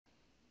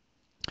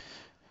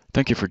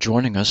Thank you for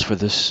joining us for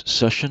this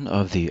session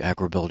of the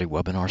AgrAbility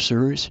webinar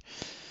series.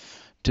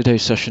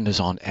 Today's session is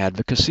on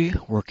advocacy,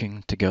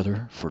 working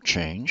together for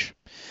change.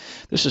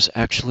 This is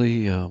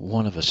actually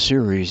one of a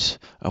series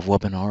of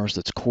webinars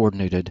that's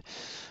coordinated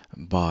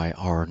by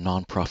our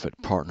nonprofit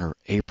partner,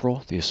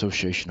 APRIL, the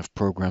Association of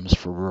Programs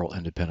for Rural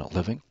Independent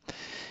Living.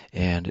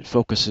 And it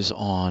focuses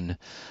on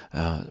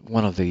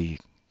one of the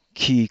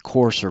key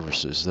core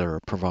services that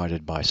are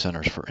provided by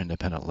Centers for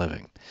Independent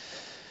Living.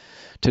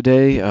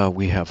 Today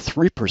we have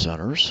three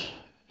presenters: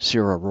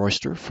 Sierra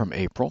Royster from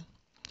APRIL,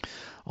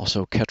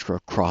 also Ketra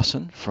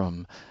Crossan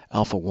from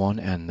Alpha One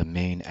and the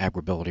main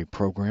AgrAbility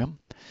program,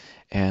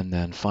 and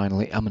then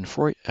finally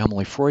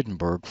Emily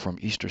Freudenberg from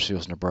Easter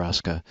Seals,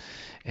 Nebraska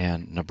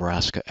and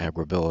Nebraska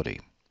AgrAbility.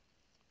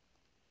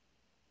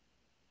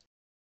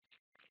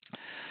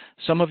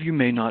 Some of you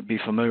may not be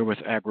familiar with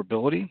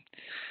AgrAbility.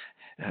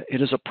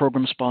 It is a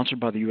program sponsored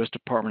by the U.S.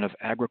 Department of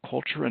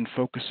Agriculture and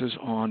focuses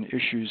on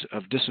issues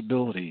of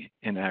disability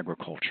in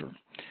agriculture.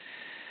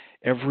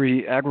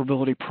 Every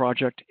AgrAbility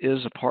project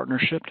is a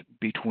partnership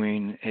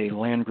between a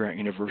land-grant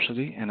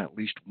university and at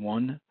least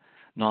one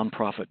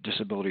nonprofit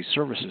disability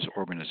services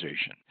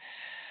organization.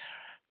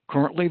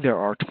 Currently, there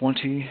are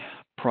 20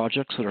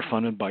 projects that are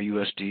funded by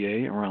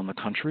USDA around the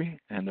country,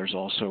 and there's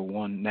also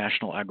one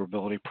national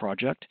AgrAbility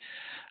project.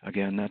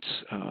 Again, that's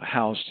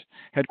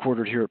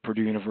headquartered here at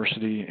Purdue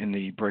University in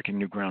the Breaking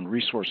New Ground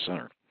Resource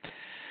Center.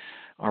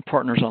 Our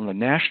partners on the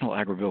national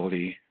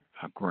AgrAbility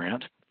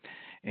grant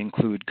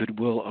include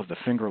Goodwill of the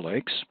Finger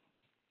Lakes,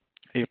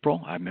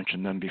 APRIL, I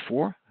mentioned them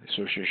before,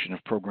 Association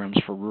of Programs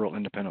for Rural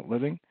Independent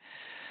Living,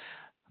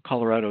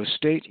 Colorado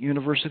State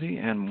University,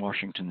 and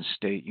Washington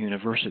State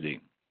University.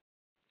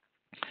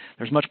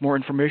 There's much more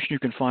information you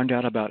can find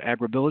out about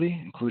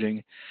AgrAbility,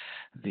 including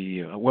the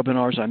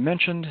webinars I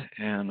mentioned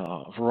and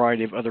a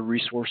variety of other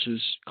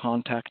resources,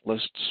 contact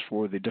lists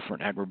for the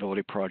different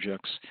AgrAbility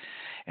projects,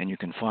 and you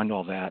can find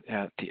all that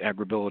at the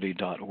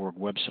agrability.org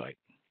website.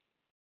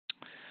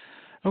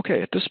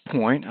 Okay, at this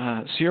point,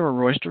 Sierra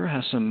Royster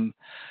has some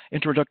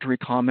introductory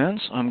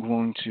comments. I'm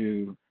going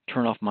to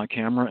turn off my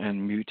camera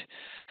and mute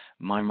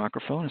my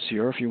microphone. And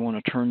Sierra, if you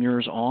want to turn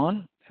yours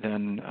on,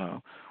 then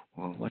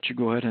we'll let you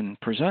go ahead and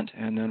present,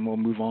 and then we'll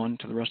move on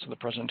to the rest of the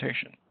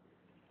presentation.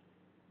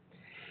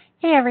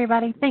 Hey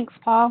everybody, thanks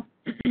Paul.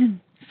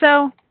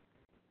 So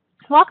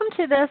welcome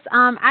to this.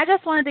 I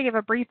just wanted to give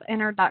a brief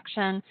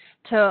introduction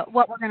to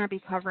what we're going to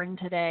be covering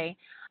today.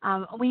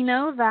 We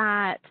know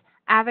that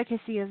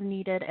advocacy is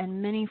needed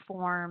in many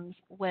forms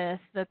with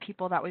the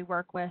people that we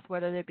work with,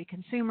 whether they be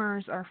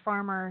consumers or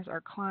farmers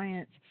or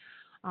clients,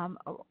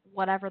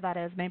 whatever that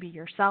is, maybe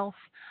yourself.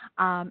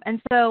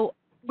 And so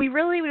we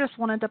really just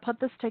wanted to put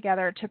this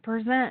together to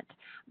present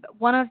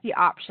one of the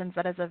options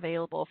that is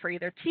available for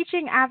either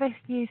teaching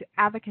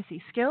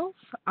advocacy skills,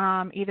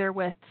 either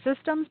with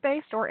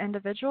systems-based or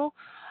individual.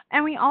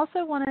 And we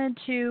also wanted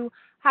to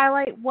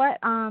highlight what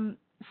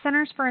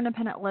Centers for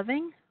Independent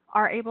Living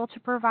are able to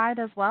provide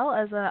as well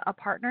as a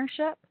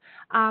partnership,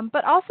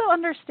 but also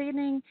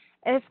understanding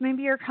if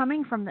maybe you're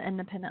coming from the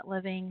independent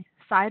living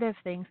side of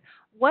things,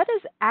 what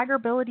does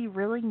AgrAbility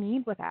really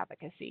need with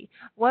advocacy?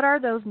 What are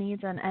those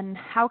needs, and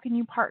how can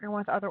you partner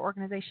with other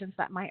organizations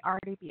that might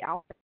already be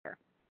out there?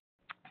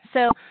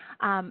 So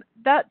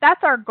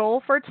that's our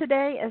goal for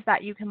today, is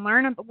that you can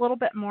learn a little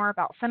bit more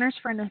about Centers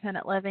for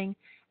Independent Living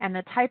and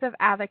the type of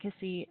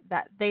advocacy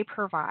that they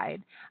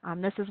provide.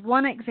 This is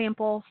one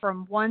example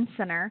from one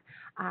center,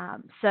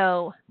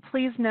 so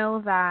please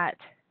know that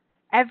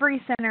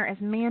every center is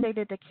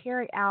mandated to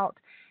carry out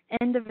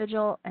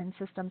individual and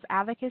systems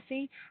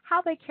advocacy. How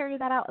they carry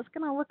that out is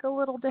going to look a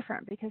little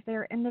different because they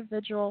are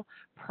individual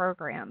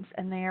programs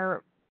and they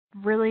are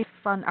really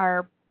fun,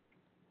 are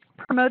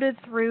promoted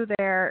through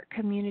their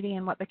community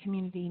and what the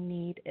community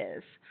need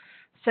is.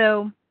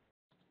 So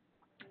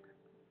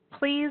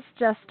please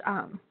just,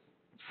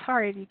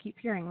 sorry if you keep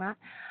hearing that,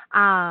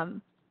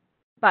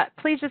 but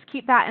please just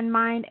keep that in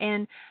mind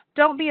and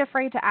don't be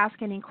afraid to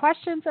ask any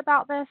questions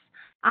about this.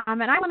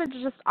 And I wanted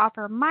to just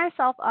offer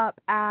myself up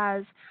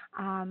as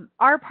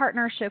our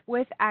partnership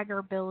with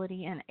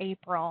AgrAbility in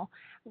April.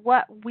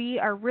 What we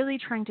are really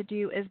trying to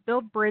do is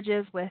build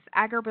bridges with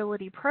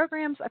AgrAbility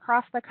programs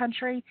across the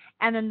country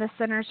and then the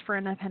Centers for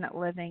Independent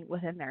Living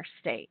within their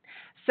state.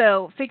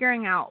 So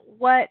figuring out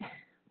what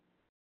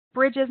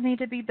bridges need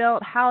to be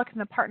built, how can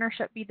the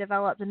partnership be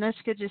developed, and this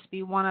could just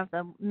be one of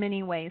the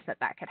many ways that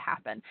that could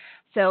happen.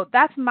 So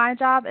that's my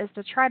job, is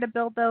to try to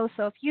build those.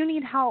 So if you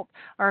need help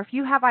or if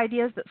you have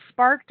ideas that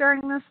spark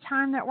during this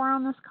time that we're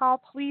on this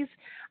call, please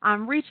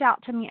reach out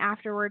to me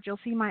afterwards. You'll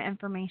see my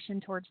information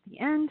towards the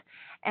end,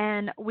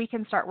 and we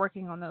can start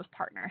working on those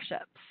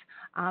partnerships.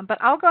 But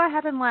I'll go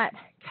ahead and let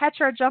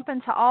Ketra jump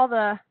into all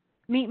the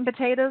meat and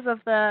potatoes of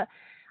the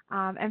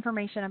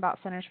information about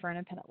Centers for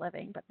Independent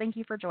Living. But thank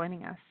you for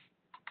joining us.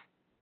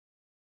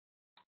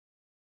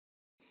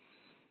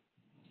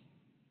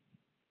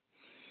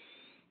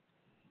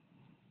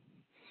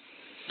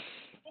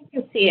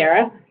 Thank you,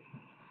 Sierra.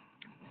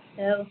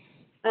 So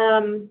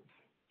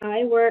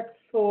I work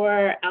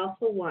for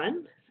Alpha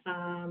One,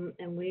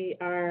 and we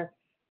are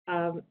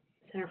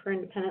Center for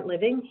Independent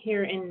Living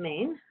here in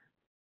Maine.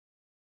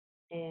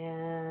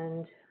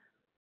 And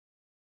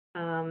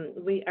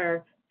we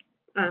are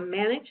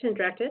managed and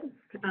directed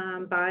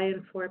by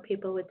and for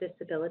people with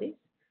disabilities.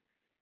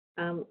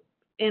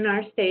 In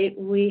our state,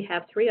 we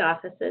have 3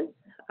 offices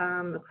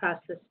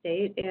across the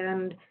state,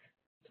 and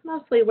it's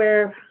mostly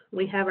where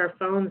we have our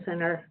phones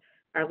and our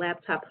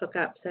laptop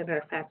hookups and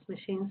our fax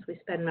machines. We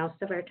spend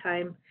most of our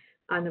time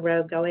on the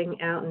road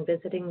going out and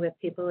visiting with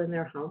people in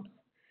their homes.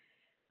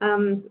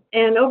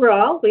 And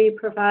overall, we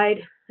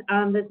provide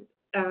the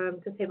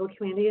disabled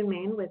community in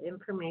Maine with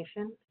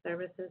information,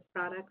 services,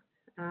 products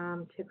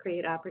to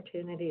create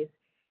opportunities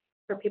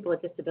for people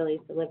with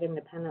disabilities to live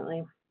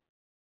independently.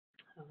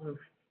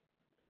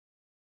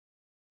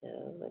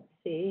 So let's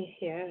see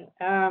here.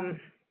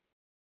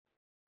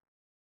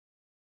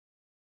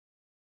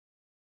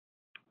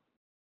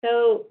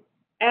 So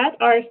at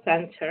our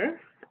center,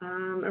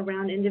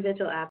 around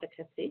individual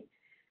advocacy,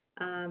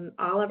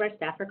 all of our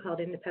staff are called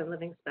independent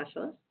living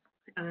specialists,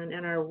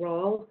 and our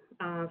role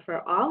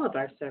for all of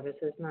our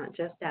services, not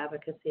just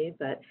advocacy,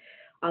 but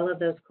all of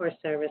those core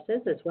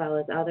services, as well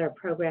as other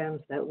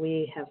programs that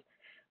we have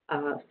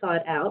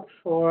sought out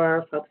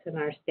for folks in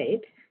our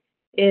state,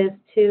 is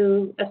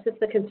to assist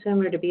the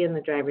consumer to be in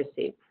the driver's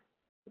seat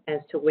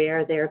as to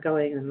where they're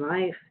going in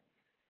life,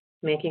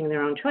 making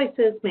their own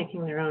choices,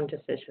 making their own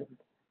decisions.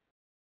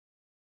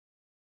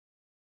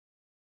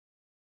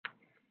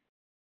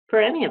 For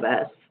any of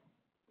us,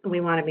 we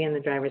want to be in the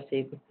driver's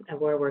seat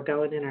of where we're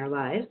going in our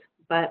lives,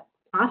 but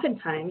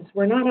oftentimes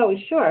we're not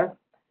always sure,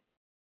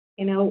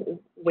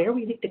 where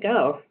we need to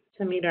go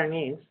to meet our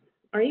needs,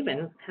 or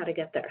even how to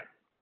get there.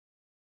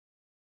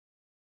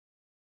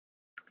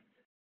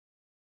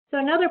 So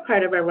another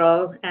part of our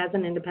role as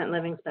an independent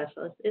living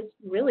specialist is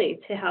really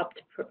to help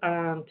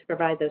to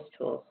provide those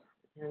tools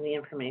and the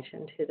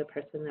information to the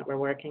person that we're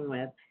working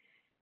with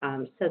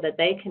so that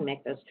they can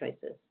make those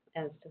choices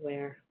as to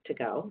where to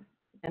go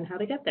and how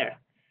to get there.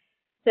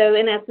 So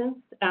in essence,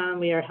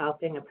 we are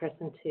helping a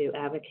person to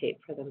advocate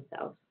for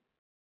themselves.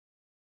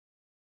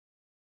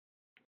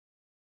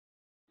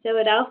 So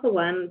at Alpha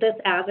One, this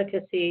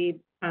advocacy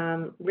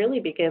really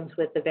begins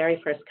with the very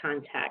first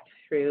contact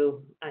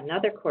through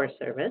another core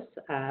service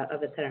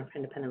of a Center for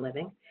Independent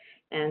Living,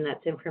 and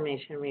that's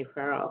information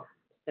referral.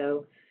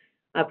 So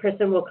a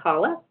person will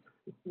call us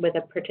with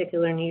a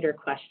particular need or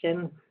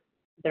question.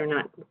 They're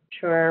not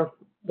sure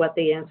what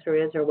the answer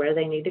is or where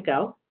they need to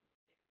go.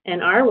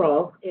 And our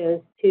role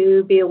is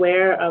to be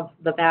aware of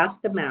the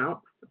vast amount,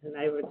 and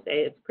I would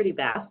say it's pretty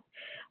vast,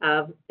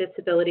 of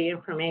disability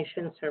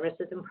information,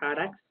 services, and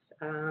products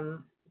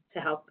to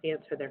help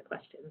answer their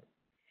questions.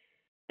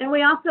 And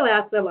we also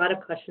ask a lot of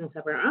questions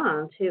of our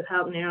own to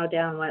help narrow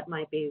down what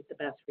might be the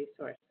best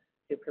resource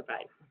to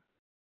provide.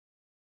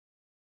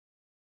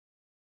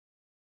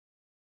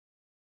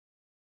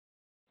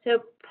 So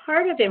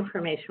part of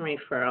information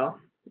referral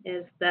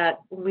is that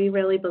we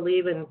really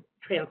believe in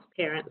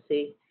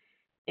transparency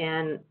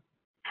and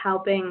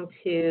helping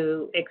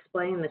to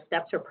explain the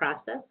steps or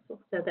process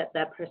so that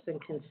that person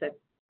can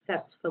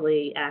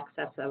successfully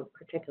access a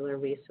particular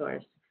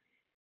resource.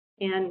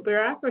 And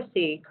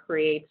bureaucracy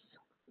creates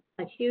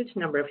a huge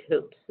number of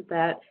hoops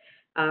that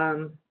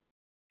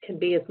can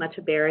be as much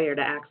a barrier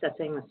to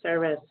accessing the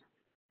service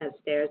as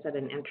stairs at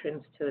an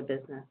entrance to a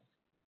business.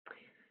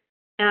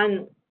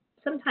 And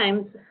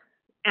sometimes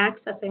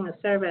accessing the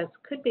service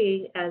could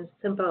be as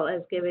simple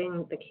as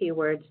giving the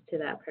keywords to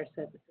that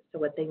person as to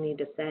what they need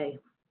to say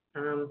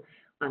on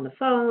the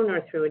phone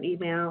or through an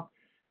email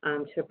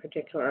to a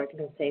particular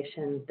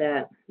organization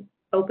that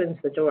opens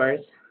the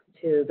doors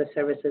to the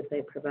services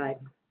they provide.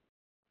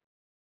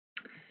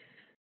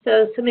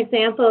 So some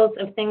examples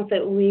of things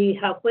that we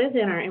help with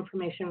in our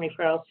information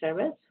referral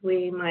service,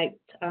 we might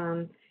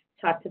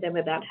talk to them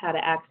about how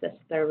to access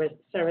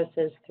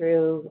services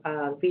through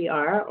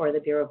VR or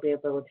the Bureau of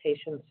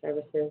Rehabilitation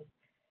Services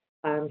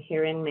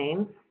here in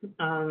Maine.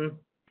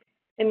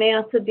 It may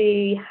also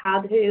be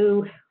how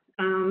to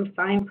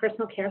find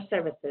personal care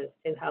services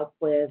to help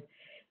with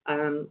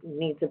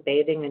needs of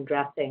bathing and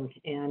dressing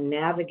and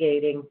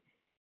navigating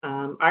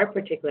our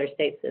particular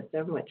state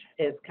system, which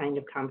is kind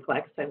of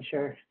complex. I'm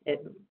sure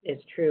it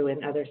is true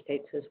in other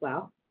states as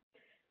well.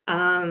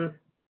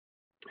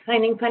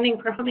 Finding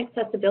funding for home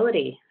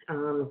accessibility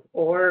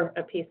or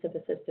a piece of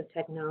assistive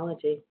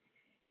technology.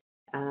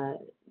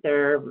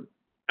 There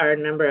are a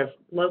number of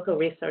local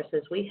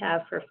resources we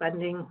have for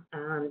funding.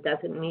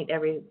 Doesn't meet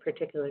every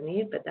particular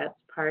need, but that's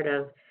part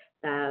of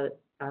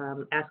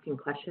asking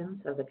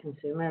questions of the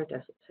consumer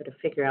to sort of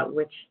figure out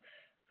which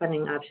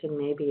funding option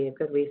may be a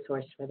good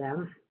resource for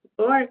them.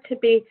 Or it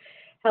could be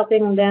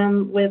helping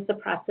them with the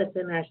process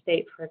in our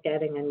state for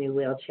getting a new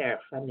wheelchair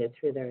funded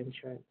through their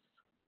insurance.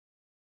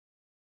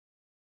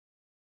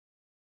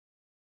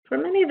 For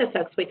many of the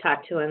folks we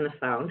talk to on the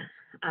phone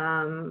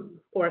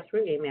or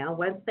through email,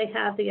 once they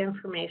have the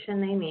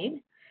information they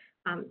need,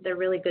 they're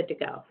really good to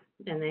go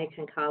and they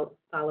can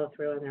follow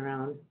through on their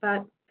own.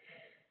 But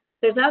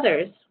there's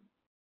others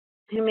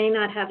who may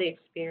not have the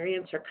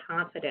experience or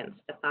confidence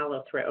to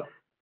follow through.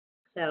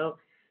 So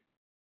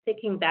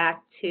thinking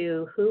back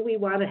to who we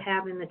want to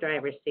have in the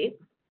driver's seat,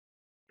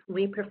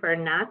 we prefer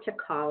not to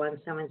call on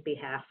someone's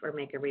behalf or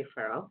make a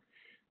referral.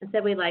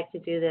 Instead, we like to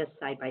do this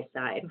side by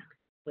side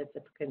with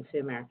the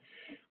consumer,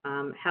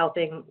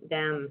 helping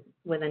them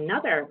with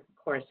another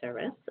core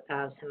service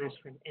of Centers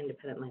for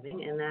Independent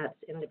Living, and that's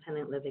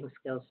independent living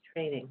skills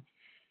training.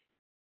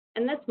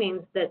 And this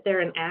means that they're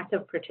an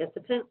active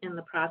participant in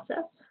the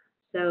process,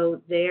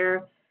 so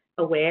they're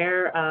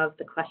aware of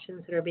the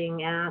questions that are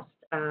being asked,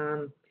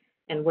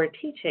 and we're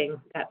teaching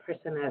that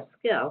person a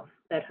skill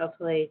that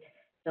hopefully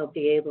they'll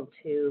be able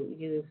to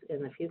use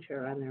in the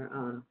future on their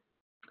own.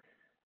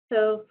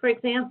 So, for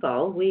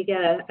example, we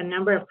get a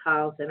number of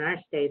calls in our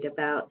state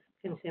about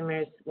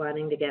consumers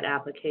wanting to get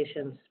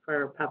applications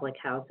for public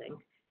housing.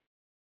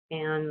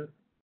 And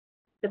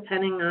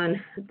depending on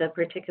the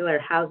particular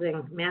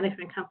housing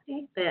management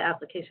company, the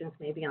applications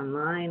may be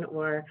online,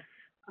 or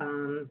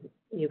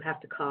you have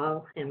to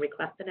call and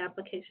request an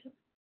application.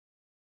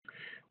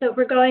 So if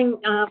we're going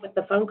with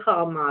the phone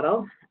call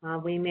model,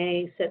 we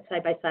may sit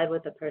side by side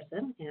with the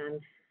person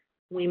and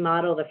we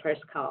model the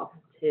first call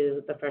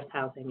to the first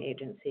housing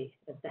agency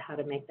as to how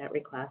to make that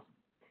request.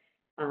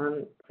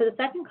 For the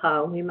second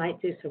call, we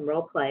might do some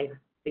role play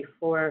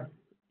before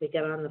we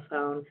get on the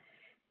phone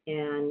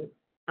and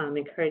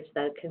encourage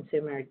the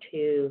consumer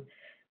to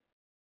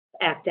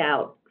act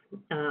out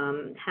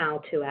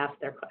how to ask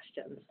their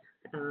questions.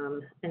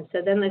 And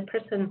so then the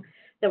person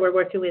that we're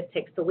working with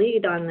takes the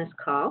lead on this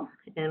call,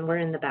 and we're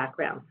in the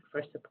background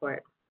for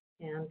support.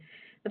 And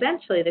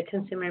eventually, the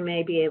consumer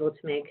may be able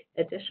to make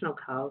additional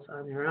calls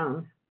on their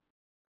own.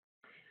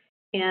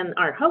 And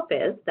our hope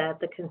is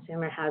that the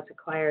consumer has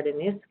acquired a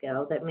new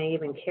skill that may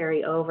even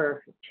carry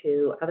over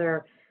to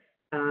other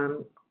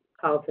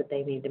calls that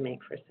they need to make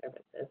for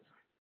services,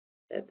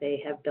 that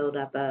they have built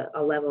up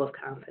a level of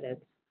confidence.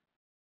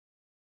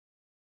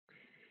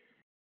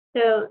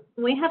 So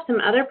we have some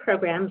other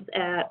programs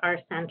at our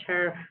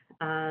center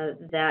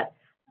that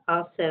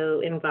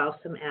also involve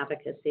some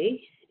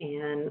advocacy,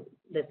 and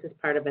this is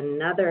part of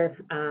another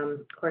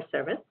core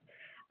service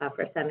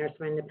for Centers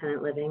for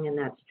Independent Living, and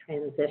that's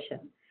transition.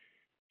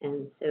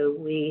 And so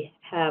we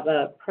have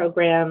a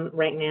program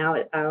right now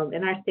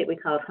in our state. We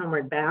call it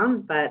Homeward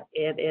Bound, but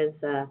it is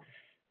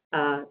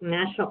a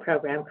national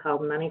program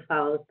called Money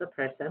Follows the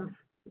Person,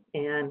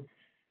 and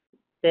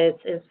this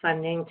is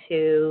funding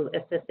to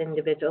assist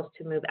individuals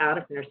to move out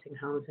of nursing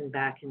homes and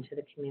back into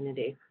the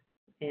community.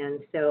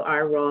 And so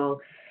our role,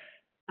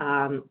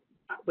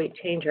 we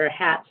change our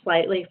hat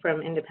slightly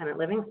from independent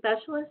living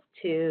specialist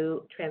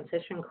to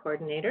transition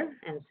coordinator.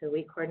 And so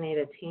we coordinate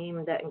a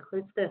team that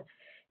includes the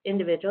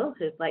individual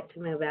who'd like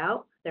to move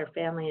out, their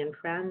family and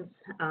friends,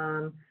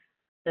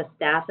 the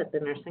staff at the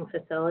nursing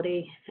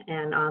facility,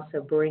 and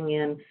also bring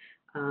in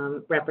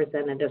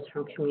representatives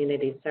from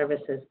community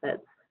services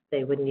that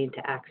they would need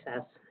to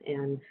access.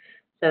 And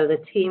so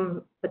the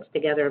team puts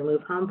together a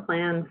move home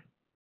plan,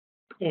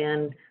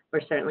 and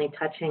we're certainly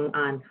touching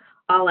on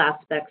all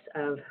aspects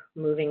of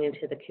moving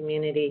into the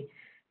community,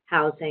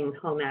 housing,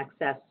 home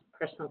access,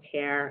 personal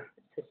care,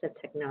 assistive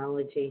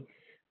technology,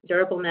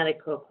 durable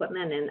medical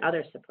equipment, and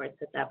other supports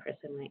that that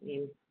person might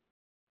need.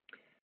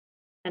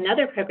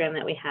 Another program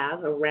that we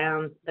have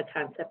around the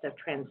concept of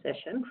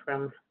transition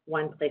from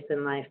one place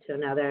in life to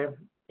another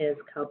is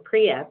called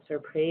PREETS, or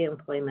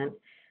Pre-Employment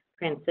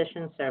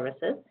Transition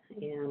Services.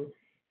 And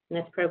in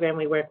this program,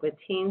 we work with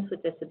teens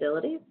with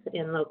disabilities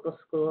in local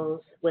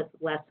schools with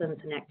lessons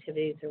and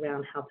activities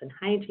around health and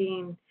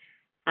hygiene,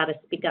 how to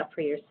speak up for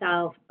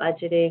yourself,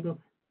 budgeting,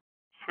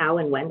 how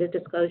and when to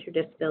disclose your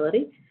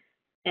disability,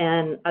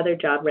 and other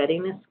job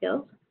readiness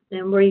skills.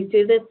 And we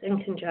do this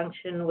in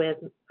conjunction with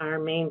our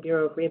Maine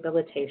Bureau of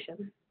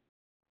Rehabilitation.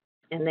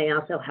 And they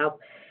also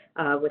help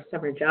with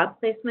summer job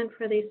placement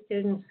for these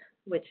students,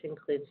 which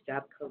includes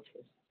job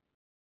coaches.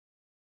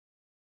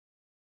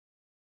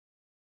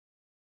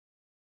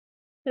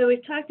 So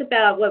we've talked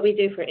about what we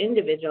do for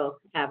individual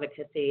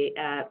advocacy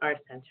at our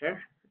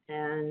center.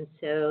 And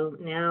so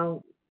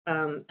now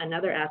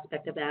another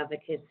aspect of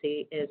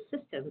advocacy is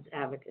systems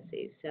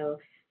advocacy. So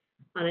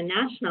on a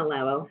national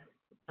level,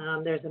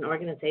 there's an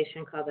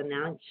organization called the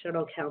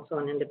National Council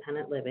on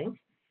Independent Living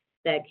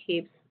that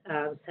keeps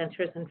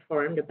centers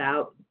informed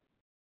about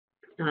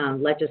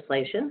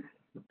legislation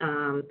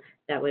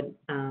that would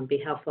be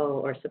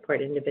helpful or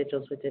support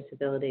individuals with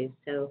disabilities.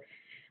 So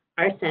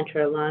our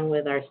center, along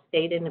with our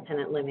State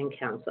Independent Living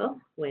Council,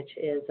 which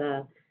is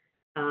a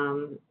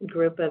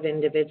group of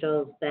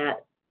individuals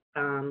that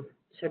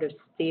sort of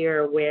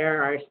steer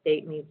where our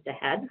state needs to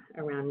head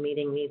around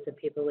meeting needs of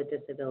people with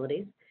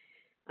disabilities.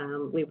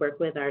 We work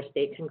with our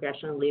state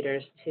congressional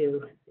leaders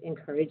to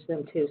encourage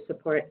them to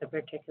support a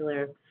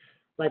particular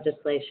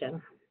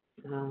legislation.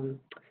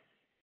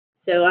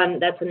 So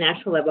that's a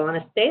national level. On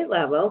a state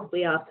level,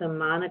 we also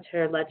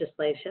monitor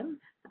legislation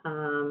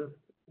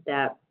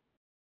that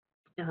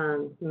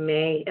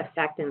may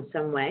affect in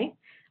some way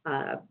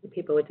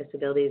people with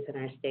disabilities in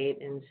our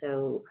state. And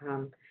so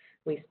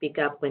we speak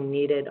up when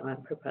needed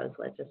on proposed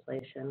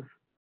legislation.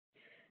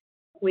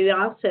 We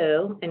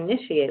also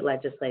initiate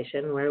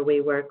legislation where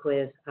we work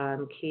with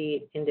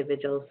key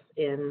individuals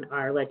in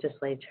our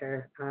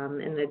legislature.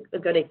 And a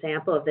good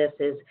example of this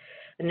is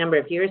a number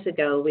of years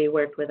ago, we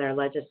worked with our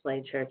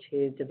legislature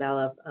to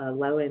develop a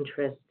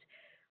low-interest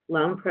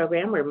loan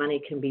program where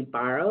money can be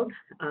borrowed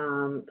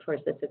for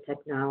assistive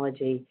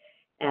technology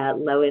at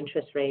low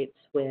interest rates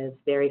with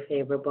very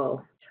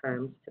favorable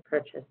terms to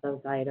purchase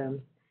those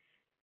items.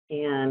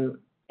 And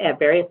at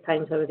various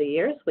times over the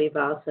years, we've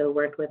also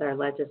worked with our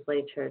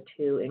legislature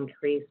to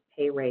increase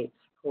pay rates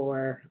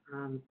for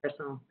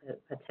personal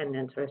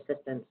attendants or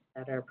assistants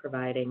that are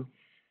providing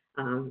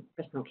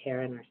personal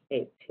care in our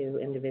state to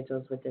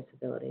individuals with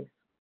disabilities.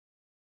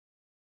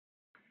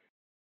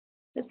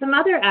 Some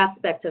other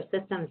aspects of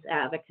systems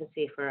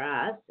advocacy for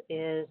us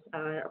is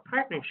our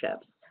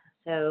partnerships.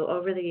 So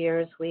over the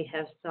years, we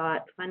have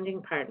sought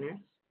funding partners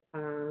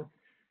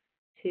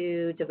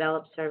to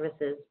develop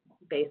services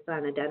based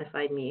on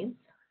identified needs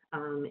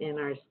in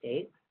our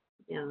state.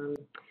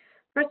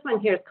 First one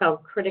here is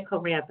called Critical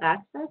Ramp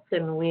Access,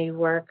 and we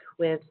work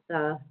with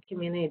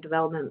community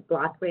development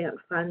block grant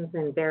funds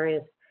in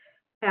various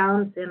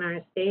towns in our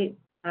state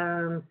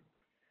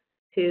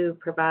to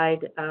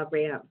provide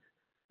ramps.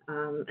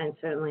 And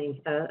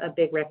certainly a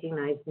big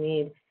recognized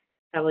need,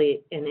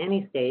 probably in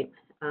any state,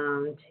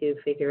 to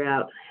figure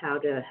out how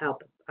to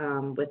help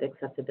with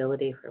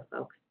accessibility for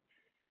folks.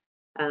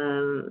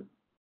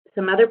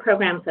 Some other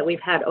programs that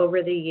we've had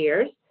over the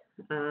years,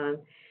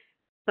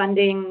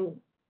 funding,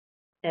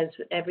 as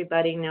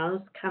everybody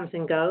knows, comes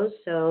and goes.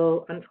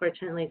 So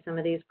unfortunately, some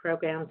of these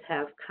programs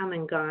have come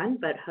and gone,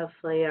 but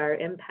hopefully our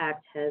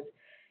impact has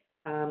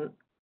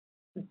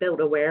built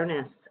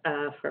awareness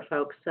for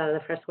folks. So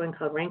the first one,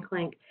 called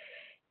RinkLink,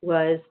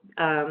 was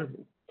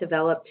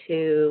developed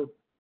to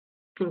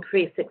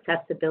increase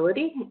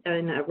accessibility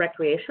and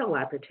recreational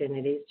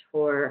opportunities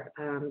for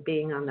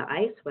being on the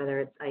ice, whether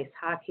it's ice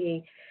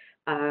hockey,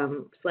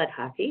 sled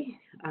hockey,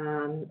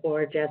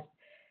 or just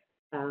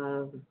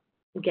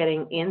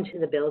getting into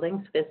the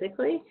buildings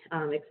physically,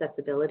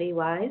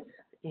 accessibility-wise,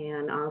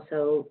 and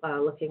also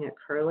looking at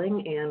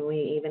curling. And we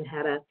even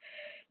had a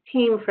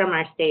team from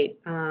our state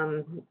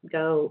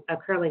a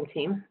curling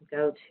team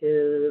go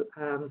to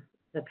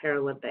the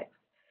Paralympics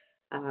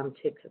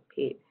to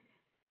compete.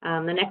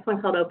 The next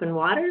one, called Open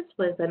Waters,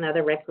 was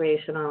another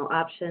recreational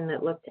option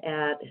that looked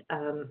at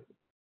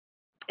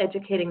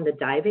educating the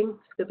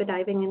scuba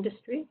diving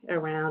industry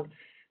around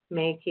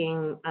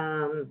making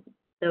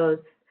those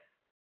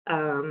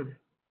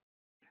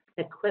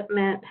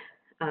equipment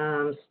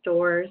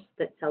stores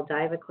that sell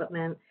dive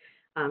equipment,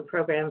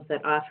 programs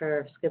that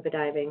offer scuba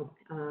diving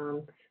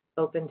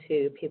open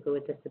to people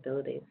with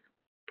disabilities.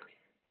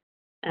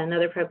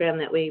 Another program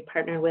that we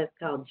partnered with,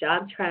 called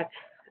Job Track,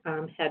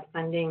 had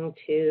funding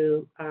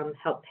to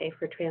help pay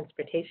for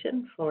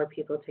transportation for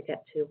people to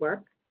get to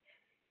work.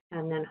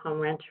 And then Home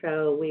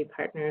Retro, we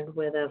partnered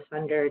with a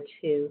funder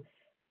to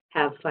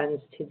have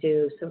funds to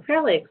do some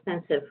fairly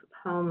extensive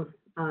home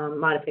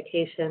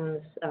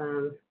modifications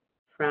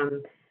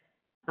from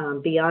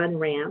beyond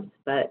ramps,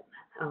 but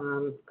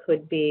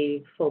could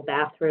be full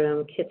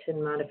bathroom,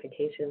 kitchen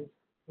modifications,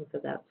 things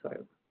of that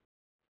sort.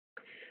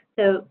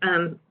 So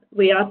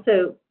we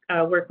also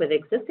work with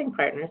existing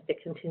partners to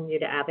continue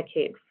to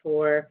advocate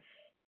for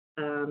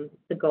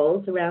the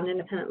goals around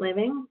independent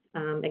living.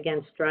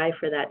 Again, strive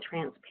for that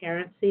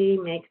transparency,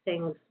 make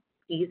things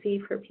easy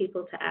for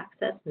people to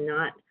access,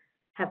 not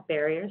have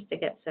barriers to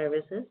get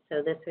services.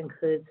 So this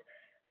includes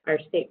our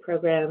state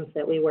programs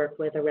that we work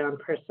with around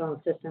personal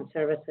assistance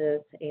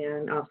services,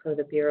 and also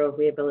the Bureau of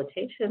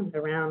Rehabilitation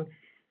around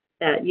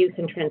that youth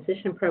and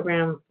transition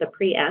program, the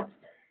pre-EST.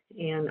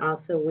 And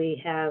also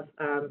we have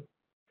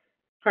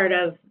part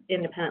of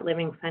independent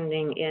living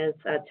funding is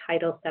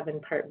Title VII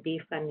Part B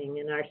funding.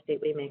 In our state,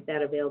 we make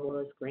that available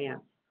as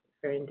grants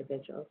for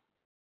individuals.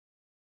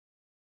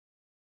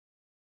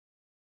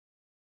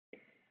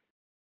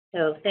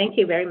 So thank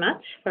you very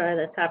much for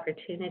this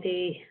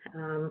opportunity.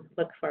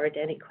 Look forward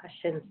to any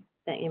questions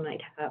that you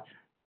might have.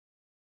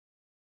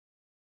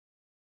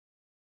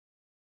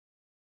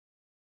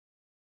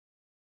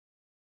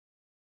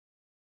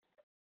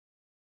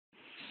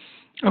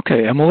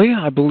 Okay, Emily,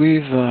 I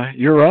believe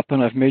you're up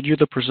and I've made you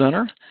the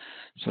presenter.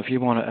 So if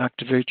you want to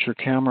activate your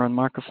camera and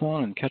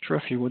microphone, and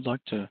Ketra, if you would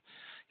like to,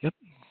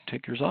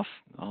 take yours off,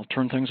 I'll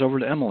turn things over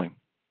to Emily.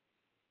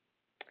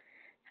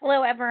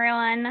 Hello,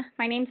 everyone.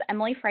 My name's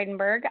Emily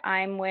Friedenberg.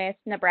 I'm with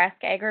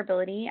Nebraska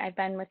AgrAbility. I've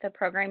been with the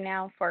program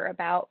now for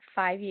about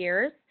 5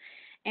 years,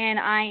 and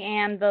I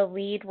am the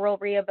lead rural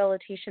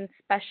rehabilitation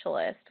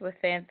specialist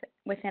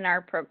within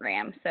our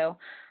program. So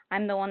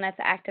I'm the one that's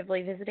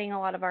actively visiting a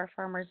lot of our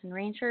farmers and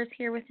ranchers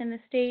here within the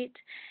state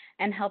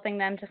and helping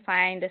them to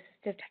find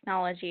assistive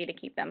technology to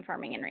keep them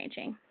farming and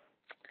ranching.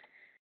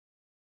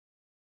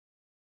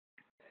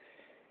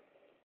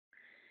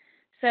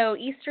 So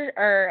Easter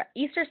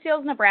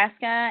CILs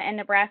Nebraska and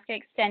Nebraska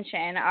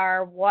Extension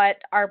are what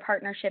our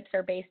partnerships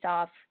are based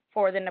off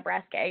for the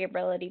Nebraska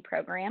AgrAbility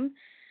program.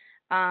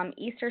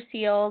 Easter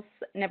CILs,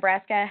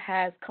 Nebraska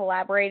has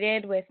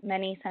collaborated with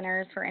many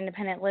centers for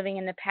independent living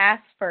in the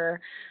past for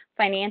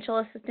financial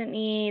assistance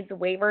needs,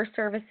 waiver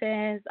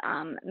services,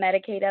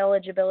 Medicaid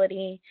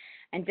eligibility,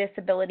 and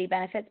disability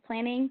benefits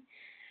planning.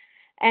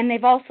 And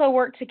they've also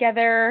worked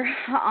together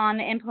on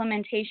the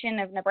implementation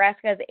of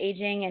Nebraska's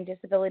Aging and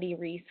Disability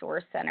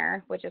Resource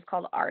Center, which is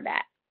called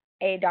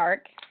ADARC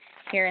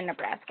here in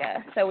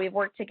Nebraska. So we've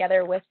worked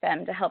together with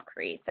them to help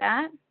create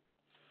that.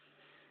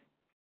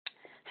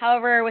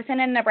 However,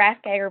 within a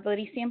Nebraska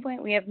AgrAbility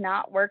standpoint, we have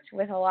not worked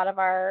with a lot of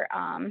our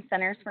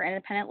centers for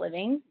independent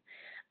living.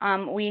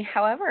 We,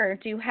 however,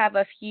 do have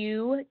a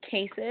few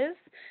cases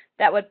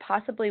that would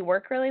possibly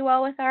work really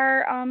well with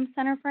our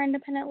Center for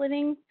Independent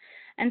Living.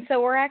 And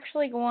so we're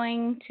actually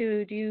going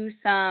to do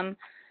some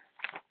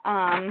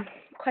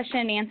question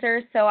and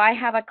answers. So I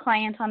have a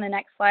client on the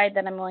next slide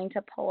that I'm going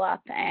to pull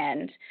up,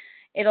 and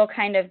it'll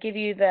kind of give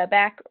you the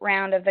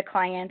background of the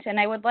client.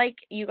 And I would like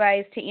you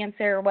guys to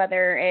answer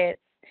whether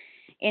it's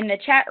in the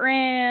chat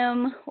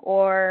room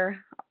or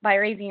by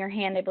raising your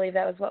hand. I believe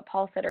that was what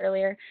Paul said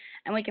earlier.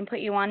 And we can put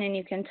you on and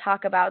you can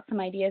talk about some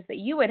ideas that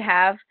you would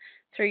have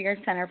through your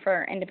Center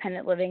for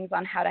Independent Living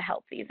on how to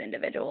help these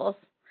individuals.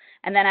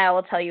 And then I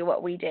will tell you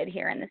what we did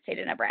here in the state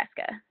of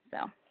Nebraska.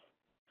 So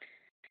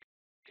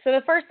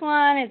the first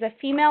one is a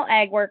female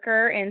ag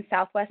worker in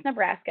southwest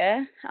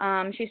Nebraska.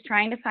 She's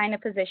trying to find a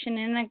position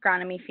in an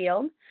agronomy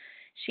field.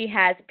 She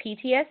has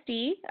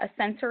PTSD, a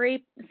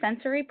sensory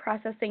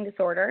processing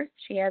disorder.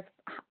 She has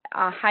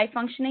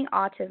high-functioning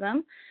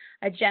autism,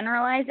 a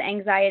generalized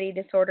anxiety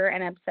disorder,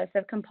 and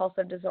obsessive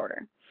compulsive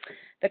disorder.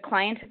 The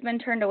client has been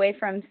turned away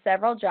from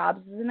several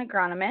jobs as an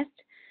agronomist.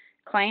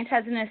 Client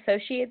has an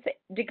associate's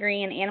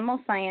degree in animal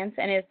science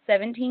and is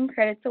 17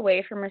 credits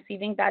away from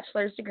receiving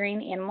bachelor's degree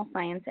in animal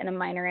science and a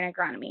minor in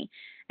agronomy,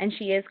 and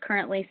she is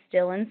currently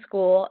still in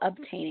school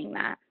obtaining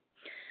that.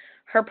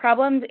 Her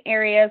problem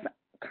areas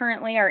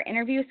currently are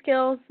interview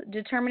skills,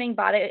 determining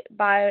body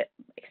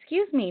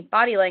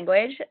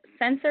language,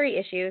 sensory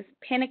issues,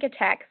 panic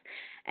attacks,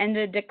 and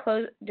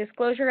the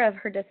disclosure of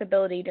her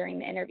disability during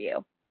the interview.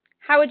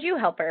 How would you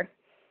help her?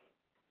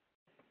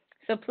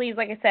 So please,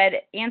 like I said,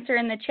 answer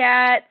in the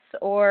chats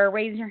or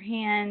raise your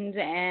hand,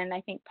 and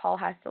I think Paul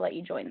has to let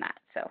you join that.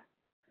 So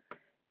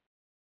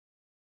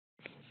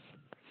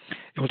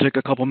we'll take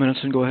a couple minutes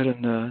and go ahead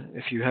and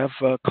if you have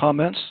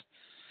comments,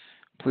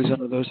 please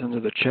enter those into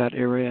the chat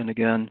area. And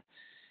again,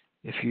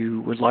 if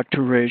you would like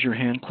to raise your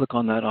hand, click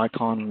on that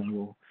icon and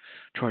we'll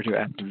try to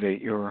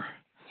activate your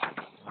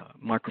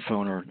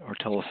microphone or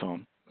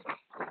telephone.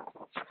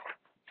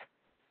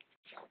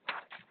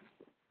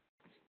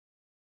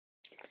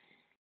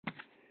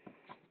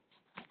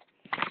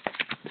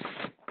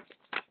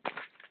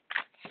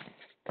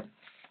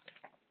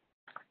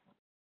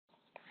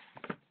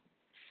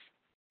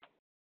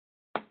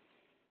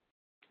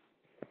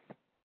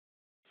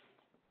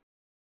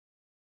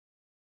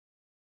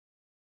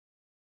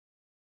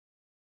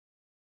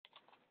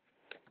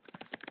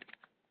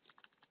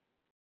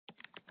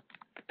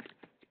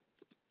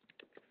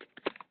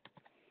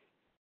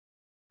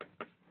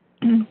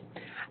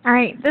 All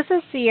right, this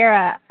is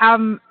Sierra.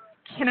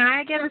 Can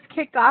I get us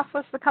kicked off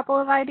with a couple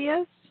of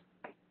ideas?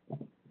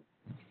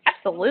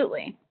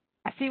 absolutely.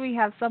 I see we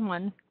have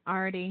someone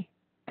already.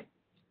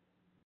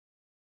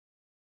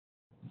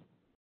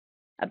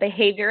 A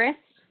behaviorist.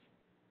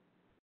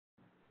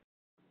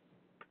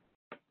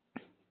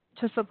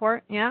 To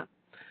support, yeah.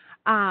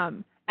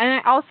 And I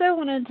also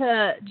wanted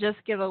to just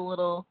give a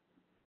little,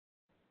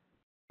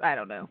 I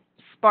don't know,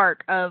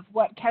 spark of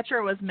what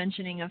Ketcher was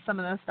mentioning of some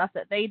of the stuff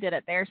that they did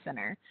at their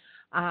center.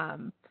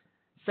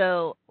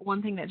 So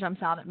one thing that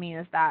jumps out at me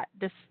is that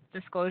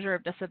disclosure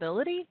of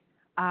disability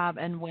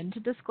and when to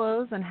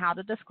disclose and how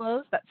to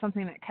disclose. That's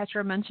something that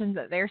Ketcher mentions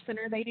at their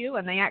center they do,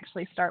 and they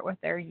actually start with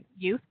their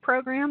youth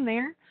program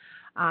there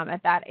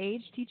at that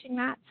age, teaching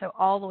that, so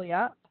all the way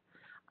up.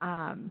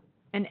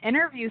 And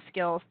interview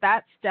skills,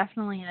 that's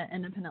definitely an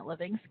independent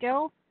living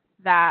skill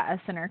that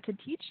a center could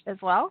teach as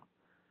well.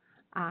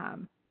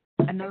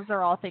 And those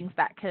are all things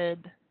that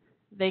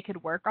they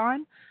could work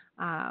on.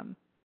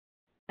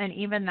 And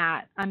even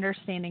that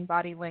understanding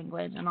body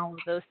language and all of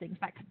those things,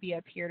 that could be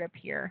a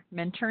peer-to-peer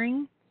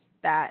mentoring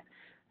that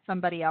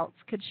somebody else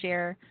could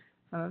share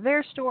some of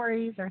their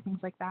stories or things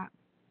like that.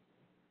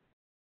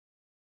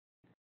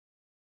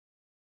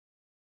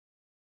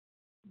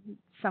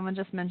 Someone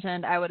just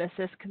mentioned I would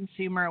assist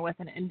consumer with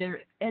an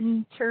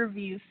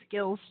interview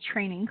skills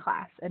training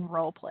class and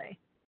role play.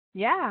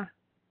 Yeah,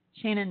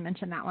 Shannon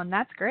mentioned that one.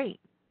 That's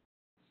great.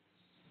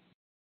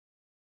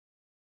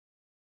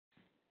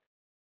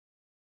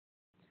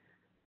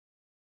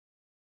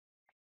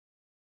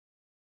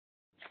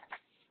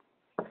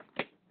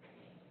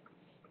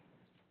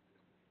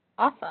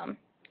 Awesome.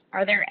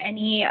 Are there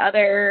any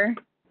other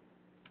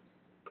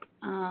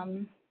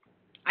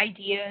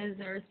ideas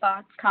or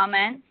thoughts,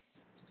 comments?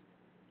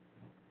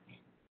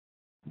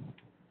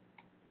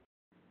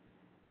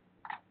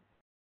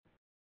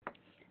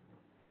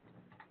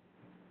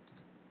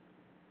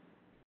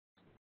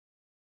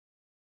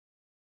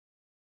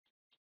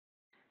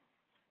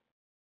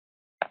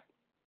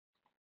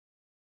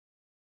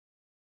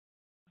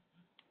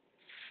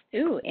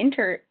 Ooh,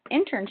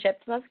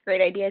 internships. That's a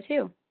great idea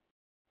too.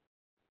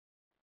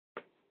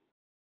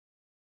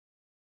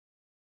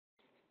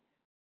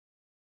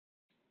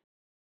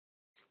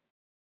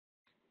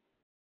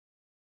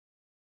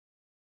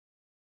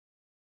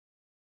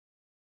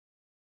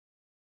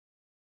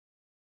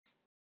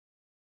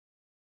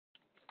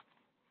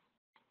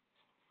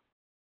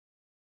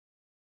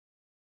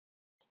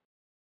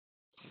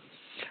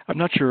 I'm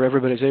not sure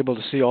everybody's able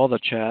to see all the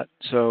chat,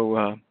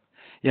 so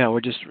yeah,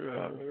 we'll just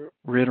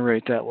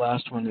reiterate that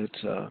last one. It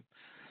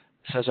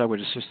says I would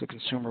assist the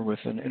consumer with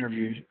an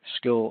interview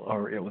skill,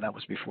 or well, that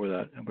was before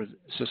that. I would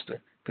assist the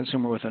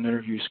consumer with an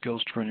interview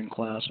skills training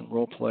class and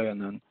role play,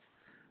 and then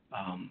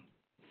other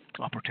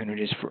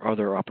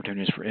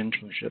opportunities for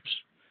internships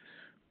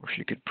where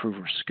she could prove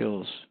her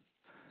skills.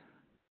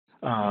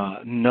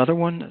 Another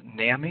one,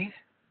 NAMI,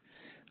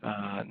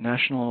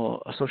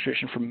 National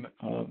Association for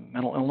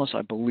Mental Illness.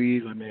 I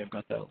believe I may have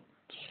got that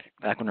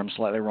acronym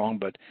slightly wrong,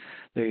 but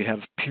they have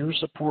peer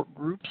support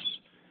groups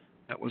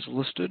that was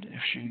listed, if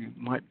she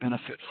might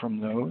benefit from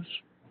those.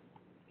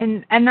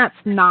 And that's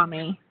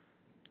NAMI.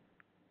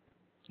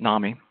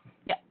 NAMI.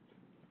 Yeah.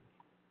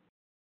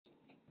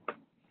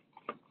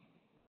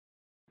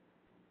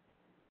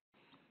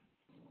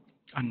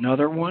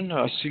 Another one,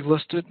 see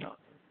listed.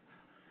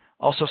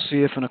 Also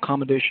see if an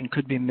accommodation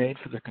could be made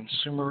for the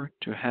consumer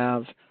to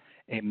have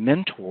a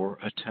mentor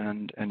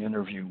attend an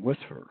interview with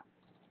her.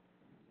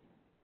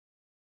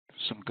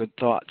 Some good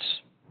thoughts.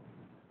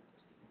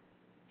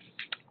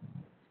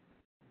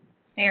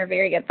 They are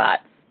very good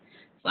thoughts.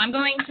 So I'm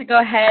going to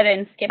go ahead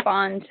and skip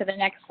on to the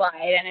next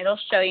slide, and it'll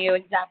show you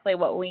exactly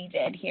what we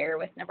did here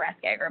with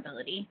Nebraska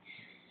AgrAbility.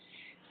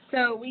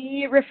 So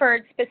we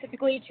referred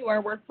specifically to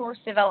our workforce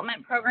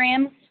development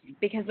programs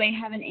because they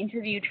have an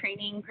interview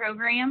training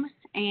program,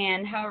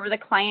 and however the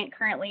client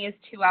currently is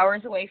 2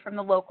 hours away from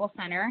the local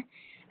center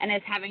and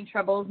is having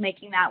troubles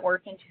making that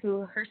work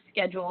into her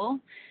schedule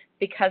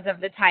because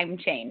of the time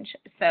change.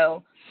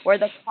 So where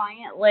the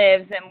client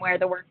lives and where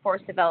the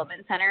workforce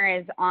development center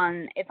is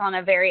it's on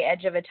a very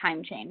edge of a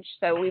time change.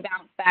 So we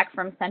bounce back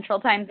from central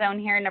time zone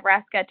here in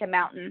Nebraska to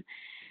mountain.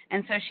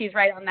 And so she's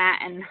right on that,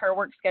 and her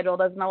work schedule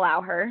doesn't allow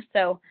her.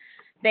 So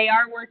they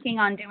are working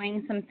on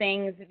doing some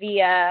things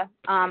via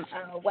a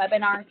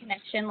webinar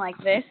connection like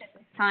this at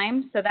this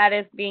time. So that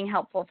is being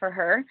helpful for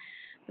her.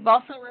 We've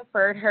also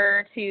referred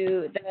her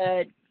to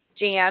the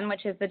JAN,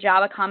 which is the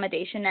Job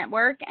Accommodation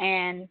Network,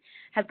 and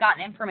has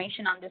gotten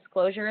information on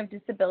disclosure of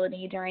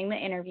disability during the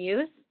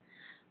interviews.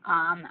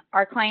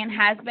 Our client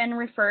has been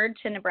referred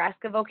to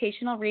Nebraska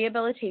Vocational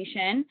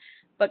Rehabilitation,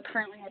 but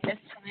currently at this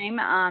time,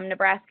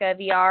 Nebraska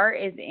VR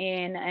is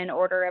in an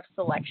order of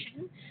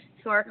selection.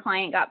 So our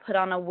client got put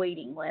on a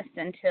waiting list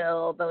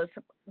until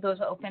those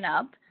open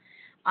up.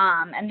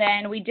 And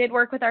then we did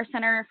work with our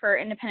Center for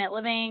Independent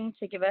Living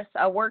to give us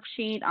a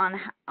worksheet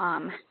on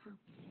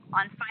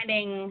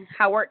finding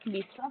how work can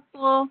be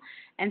stressful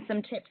and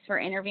some tips for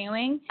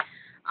interviewing.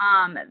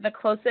 The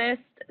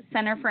closest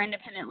Center for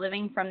Independent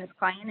Living from this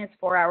client is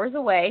 4 hours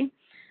away.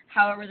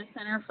 However, the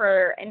Center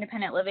for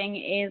Independent Living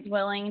is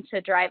willing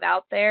to drive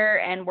out there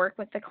and work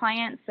with the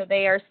client, so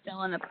they are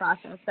still in the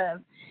process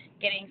of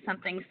getting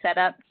something set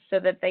up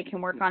so that they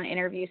can work on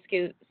interview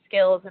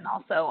skills and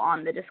also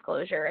on the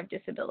disclosure of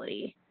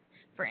disability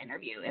for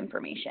interview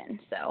information.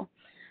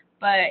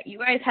 But you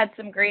guys had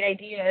some great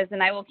ideas,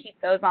 and I will keep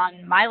those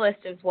on my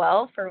list as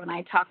well for when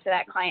I talk to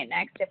that client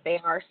next if they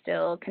are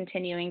still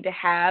continuing to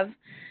have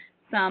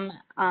some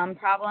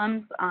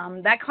problems.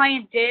 That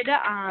client did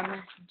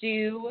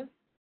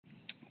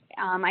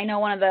I know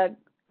one of the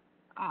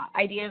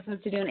ideas was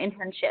to do an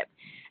internship,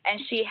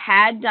 and she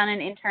had done an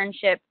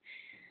internship.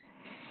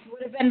 It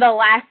would have been the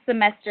last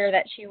semester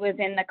that she was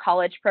in the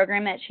college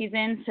program that she's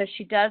in, so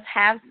she does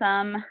have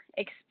some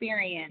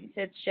experience.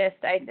 It's just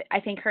I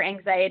think her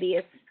anxiety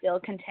is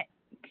still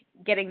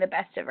getting the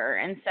best of her,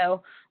 and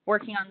so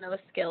working on those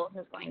skills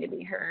is going to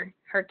be her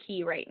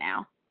key right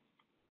now.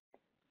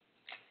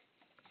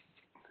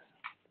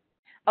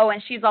 Oh,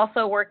 and she's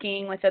also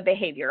working with a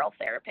behavioral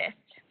therapist.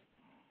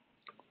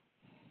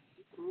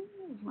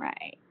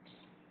 Right.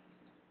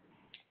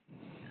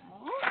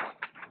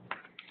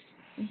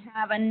 We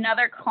have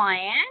another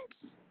client.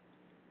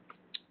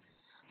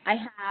 I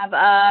have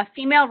a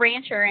female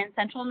rancher in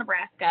central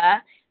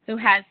Nebraska who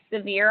has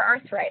severe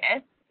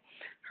arthritis.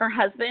 Her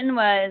husband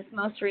was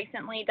most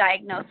recently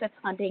diagnosed with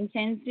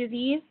Huntington's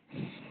disease,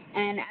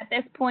 and at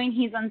this point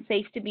he's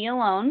unsafe to be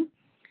alone.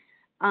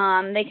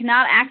 They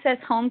cannot access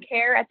home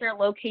care at their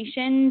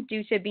location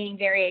due to being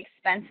very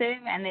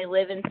expensive, and they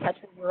live in such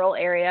a rural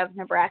area of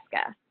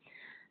Nebraska.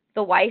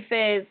 The wife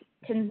is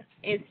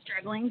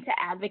struggling to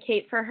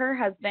advocate for her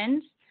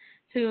husband,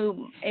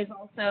 who is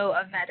also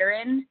a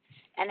veteran,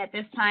 and at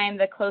this time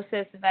the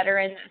closest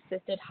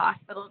veteran-assisted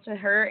hospital to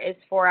her is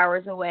 4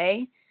 hours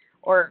away,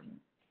 or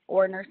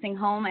nursing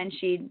home, and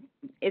she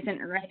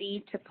isn't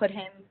ready to put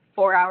him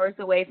 4 hours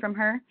away from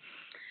her.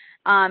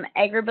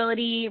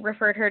 AgrAbility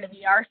referred her to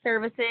VR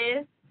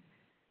services,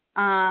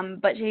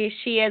 but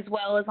she as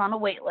well is on a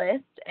wait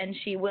list, and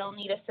she will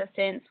need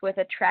assistance with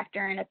a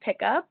tractor and a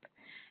pickup.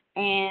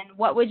 And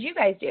what would you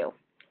guys do?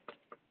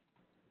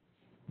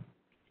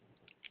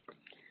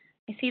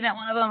 I see that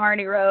one of them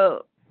already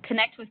wrote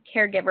connect with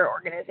caregiver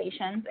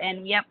organizations,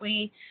 and yep,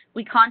 we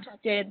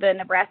contacted the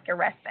Nebraska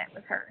Respite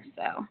with her.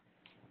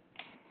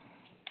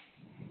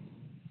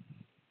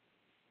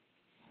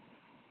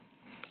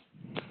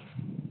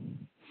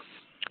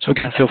 So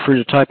again, feel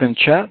free to type in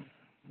chat,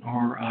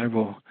 or I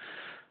will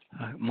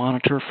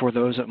monitor for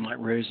those that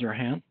might raise their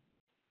hand.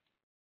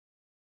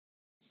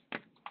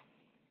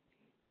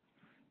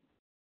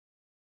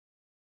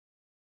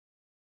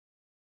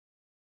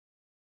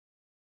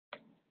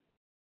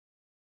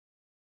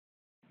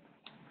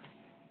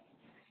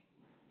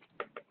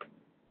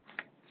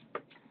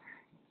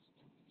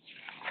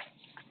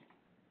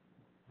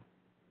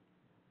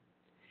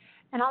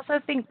 And also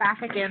think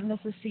back again, this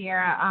is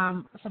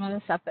Sierra, some of the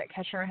stuff that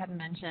Kesher had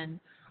mentioned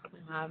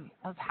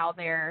of how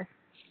they're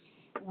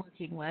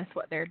working with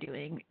what they're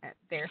doing at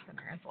their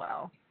center as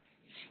well.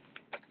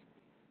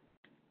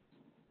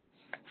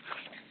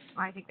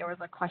 I think there was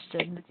a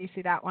question. Did you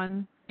see that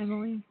one,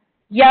 Emily?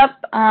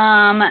 Yep.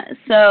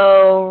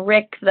 So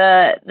Rick,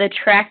 the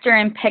tractor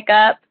and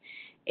pickup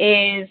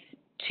is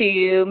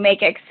to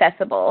make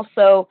accessible.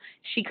 So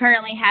she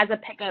currently has a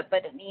pickup,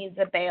 but it needs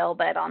a bale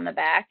bed on the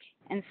back,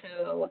 and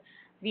so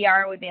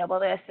VR would be able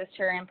to assist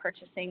her in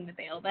purchasing the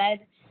bale bed.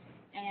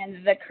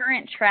 And the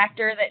current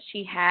tractor that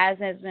she has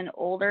is an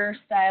older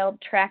style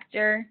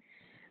tractor,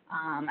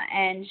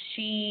 and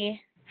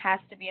she has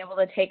to be able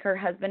to take her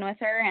husband with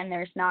her, and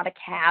there's not a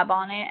cab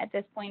on it at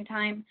this point in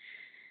time.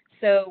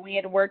 So we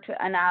had worked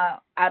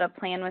out a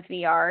plan with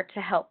VR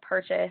to help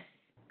purchase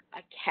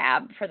a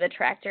cab for the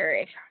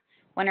tractor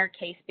when her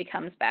case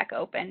becomes back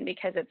open,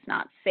 because it's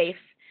not safe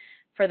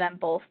for them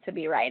both to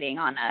be riding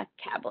on a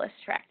cabless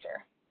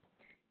tractor.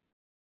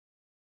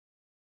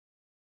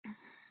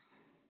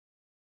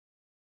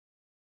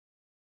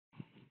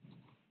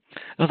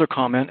 Another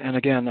comment, and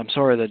again, I'm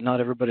sorry that not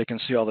everybody can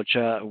see all the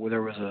chat.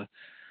 There was a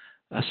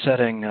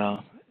setting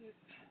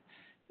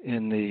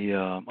in the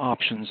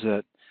options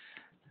that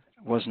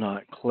was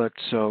not clicked,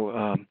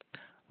 so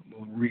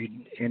we'll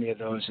read any of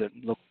those that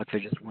look like they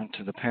just went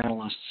to the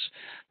panelists.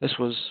 This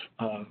was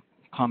a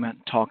comment,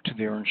 talk to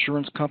their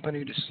insurance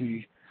company to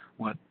see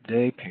what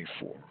they pay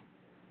for.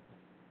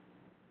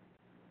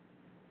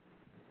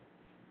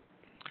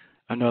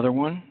 Another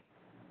one,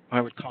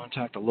 I would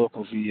contact a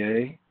local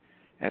VA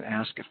and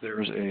ask if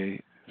there is a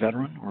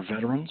veteran or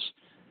veterans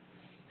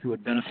who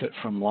would benefit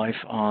from life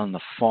on the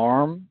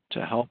farm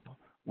to help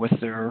with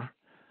their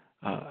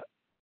on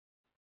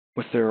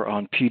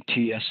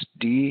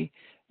PTSD,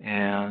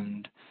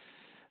 and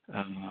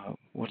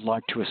would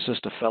like to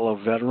assist a fellow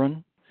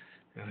veteran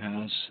who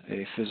has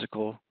a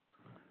physical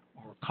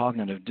or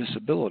cognitive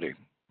disability.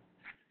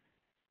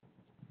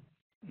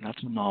 And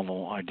that's a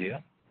novel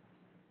idea.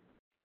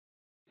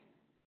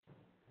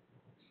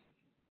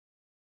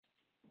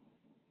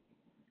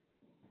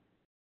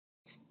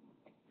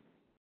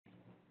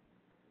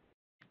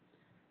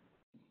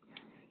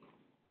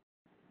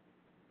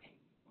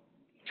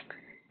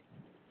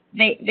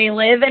 They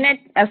live in it.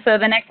 So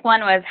the next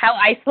one was, how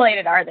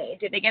isolated are they?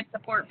 Do they get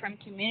support from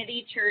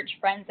community, church,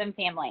 friends, and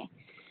family?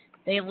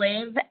 They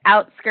live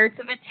outskirts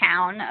of a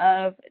town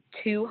of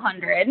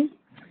 200.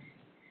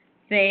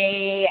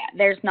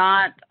 There's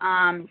not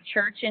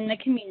church in the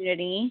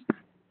community.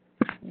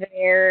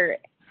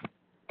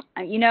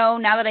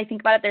 Now that I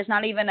think about it, there's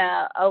not even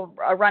a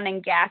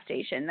running gas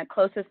station. The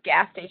closest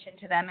gas station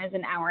to them is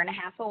an hour and a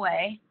half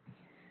away.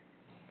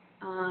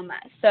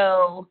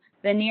 So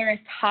the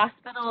nearest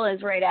hospital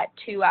is right at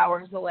 2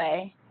 hours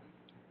away.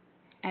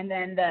 And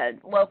then the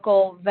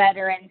local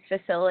veterans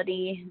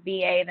facility,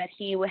 VA, that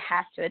he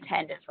has to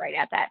attend is right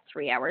at that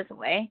 3 hours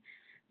away.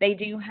 They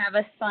do have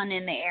a son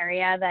in the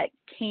area that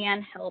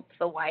can help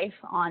the wife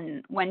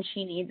when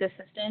she needs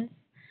assistance.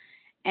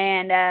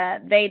 And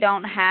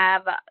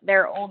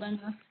they're old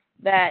enough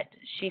that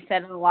she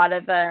said a lot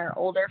of their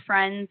older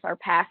friends are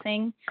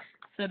passing.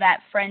 So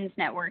that friends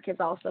network is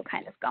also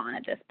kind of gone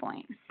at this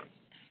point.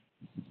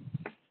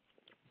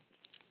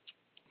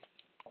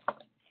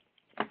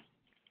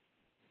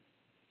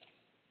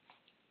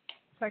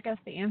 So I guess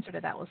the answer to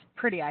that was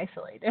pretty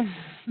isolated.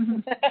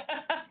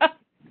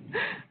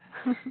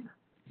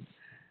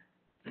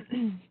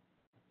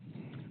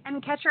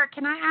 And Ketcher,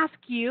 can I ask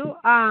you,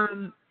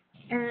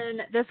 in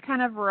this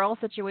kind of rural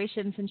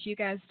situation, since you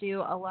guys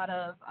do a lot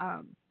of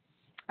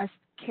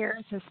care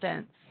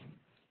assistance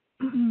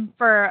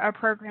for a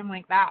program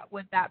like that,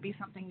 would that be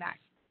something that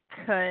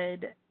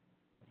could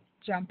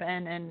jump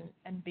in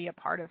and be a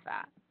part of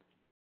that?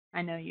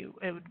 I know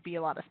it would be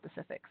a lot of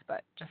specifics,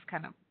 but just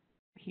kind of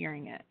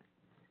hearing it.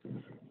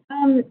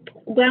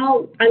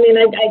 Well, I mean,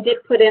 I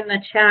did put in the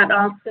chat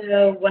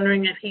also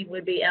wondering if he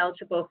would be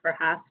eligible for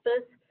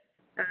hospice.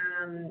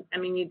 I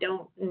mean, you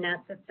don't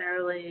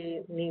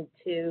necessarily need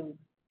to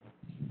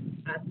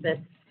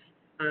hospice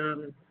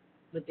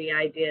with the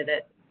idea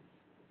that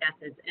death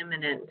is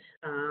imminent.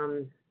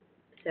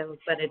 So,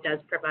 but it does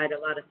provide a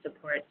lot of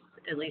supports,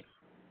 at least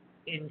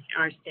in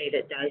our state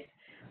it does,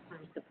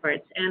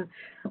 supports. And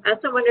I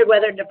also wondered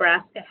whether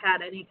Nebraska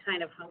had any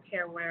kind of home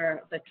care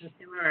where the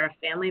consumer or a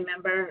family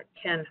member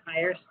can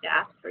hire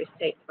staff through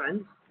state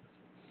funds.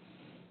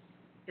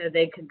 So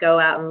they could go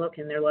out and look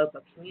in their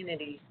local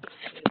community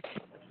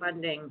for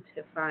funding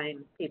to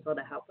find people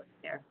to help with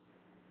care.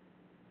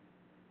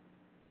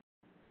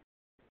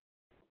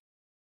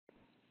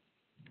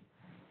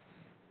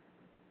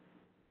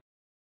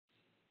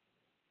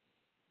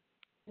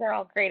 They're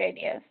all great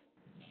ideas.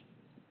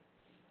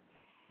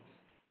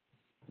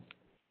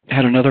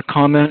 Had another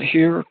comment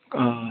here.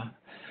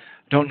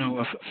 Don't know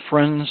if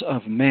Friends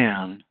of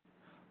Man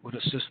would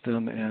assist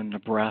them in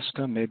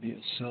Nebraska. Maybe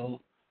a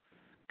CIL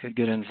could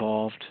get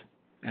involved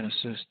and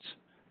assist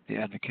the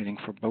advocating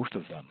for both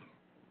of them.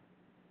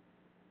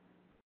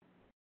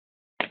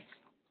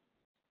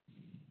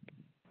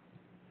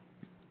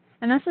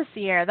 And this is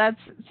Sierra.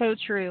 That's so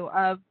true.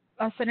 A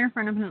Center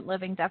for Independent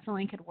Living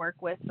definitely could work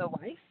with the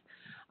wife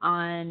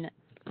on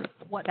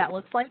what that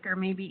looks like, or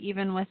maybe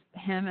even with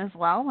him as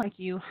well, like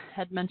you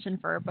had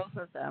mentioned for both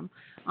of them,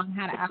 on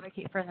how to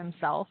advocate for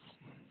themselves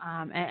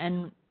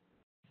and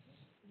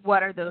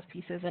what are those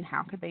pieces and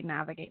how could they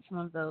navigate some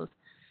of those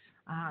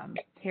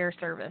care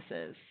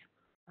services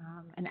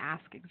and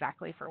ask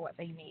exactly for what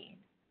they need,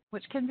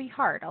 which can be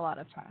hard a lot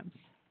of times.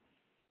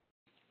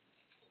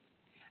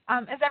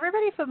 Is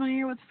everybody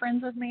familiar with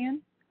Friends of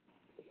Man?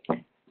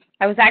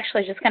 I was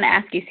actually just going to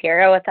ask you,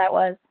 Sierra, what that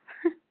was.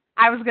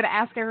 I was going to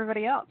ask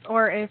everybody else,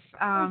 or if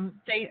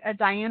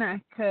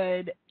Diana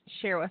could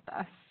share with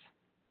us.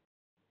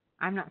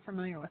 I'm not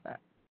familiar with it.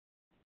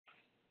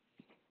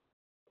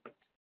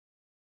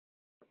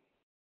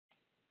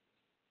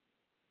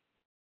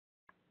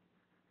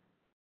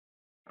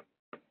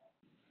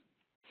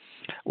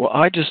 Well,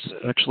 I just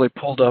actually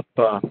pulled up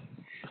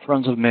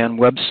Friends of Man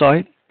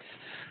website.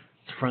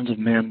 It's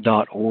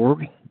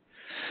friendsofman.org.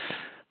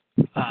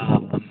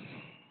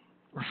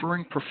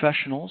 Referring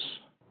professionals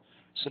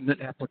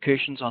submit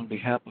applications on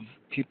behalf of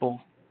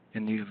people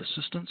in need of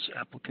assistance.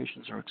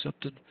 Applications are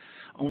accepted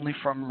only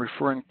from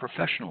referring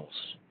professionals.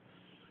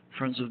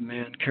 Friends of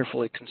Man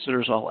carefully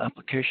considers all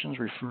applications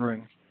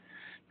referring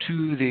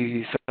to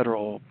the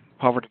federal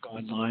poverty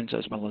guidelines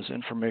as well as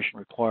information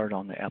required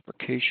on the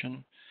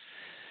application.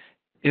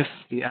 If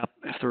the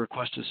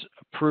request is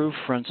approved,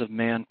 Friends of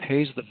Man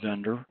pays the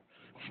vendor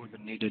for the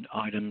needed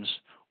items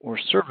or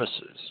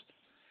services.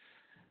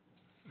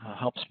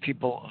 Helps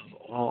people of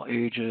all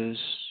ages.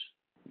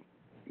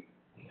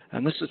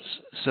 And this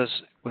says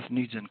with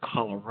needs in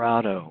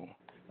Colorado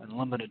and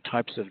limited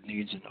types of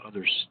needs in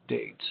other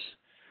states.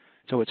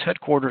 So it's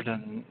headquartered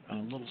in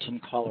Littleton,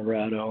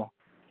 Colorado.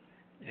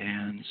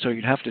 And so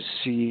you'd have to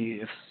see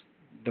if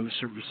those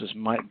services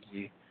might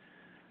be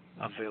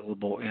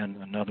available in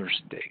another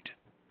state.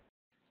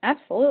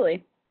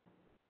 Absolutely.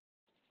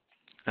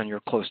 And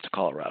you're close to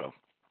Colorado.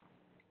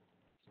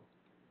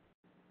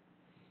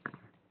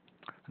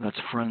 And that's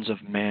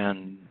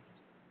friendsofmanaltogether.org.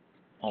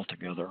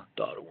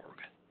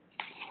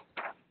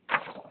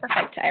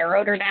 Perfect. I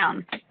wrote her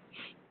down.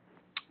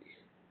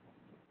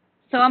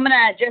 So I'm going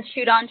to just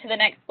shoot on to the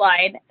next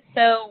slide.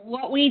 So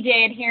what we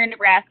did here in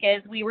Nebraska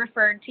is we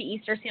referred to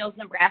Easter Seals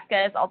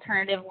Nebraska's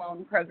alternative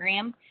loan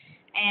program,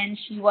 and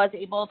she was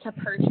able to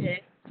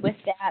purchase with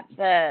that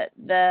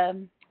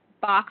the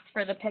box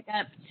for the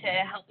pickup to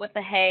help with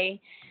the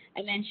hay,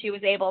 and then she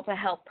was able to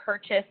help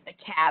purchase the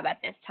cab at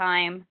this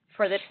time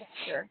for the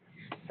tractor.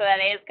 So that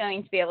is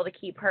going to be able to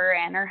keep her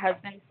and her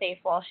husband safe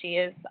while she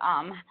is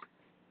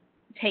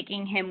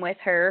taking him with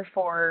her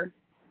for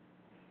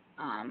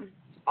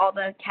all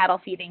the cattle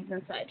feedings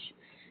and such.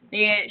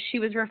 She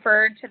was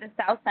referred to the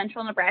South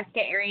Central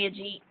Nebraska Area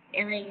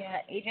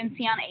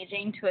Agency on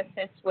Aging to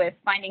assist with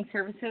finding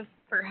services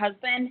for her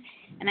husband,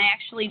 and I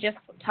actually just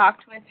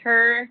talked with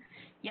her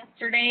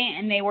yesterday,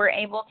 and they were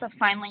able to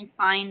finally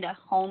find a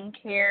home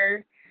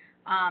care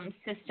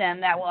system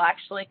that will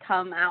actually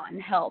come out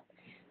and help.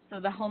 So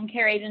the home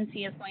care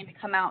agency is going to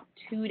come out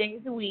 2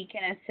 days a week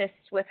and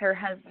assist with her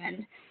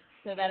husband.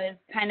 So that is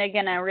kind of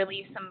going to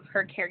relieve some of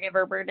her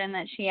caregiver burden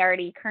that she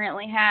already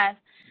currently has,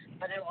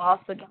 but it will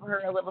also give her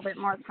a little bit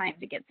more time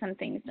to get some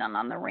things done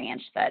on the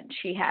ranch that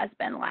she has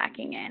been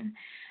lacking in.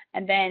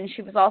 And then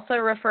she was also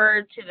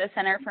referred to the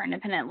Center for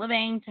Independent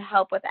Living to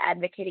help with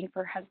advocating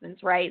for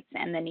husband's rights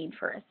and the need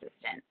for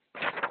assistance.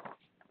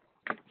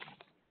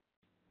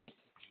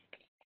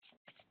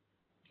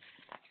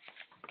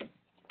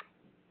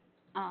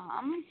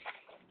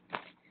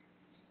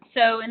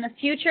 So in the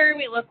future,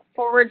 we look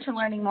forward to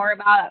learning more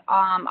about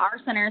our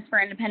centers for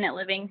independent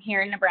living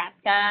here in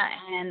Nebraska,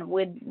 and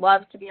would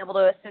love to be able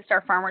to assist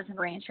our farmers and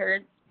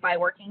ranchers by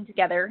working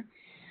together.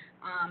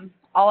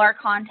 All our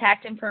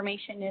contact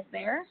information is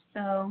there,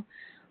 so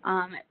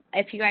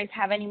if you guys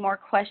have any more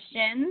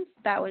questions,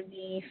 that would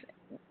be,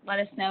 let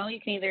us know. You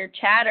can either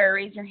chat or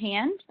raise your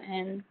hand,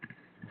 and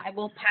I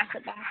will pass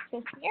it back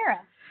to Sierra.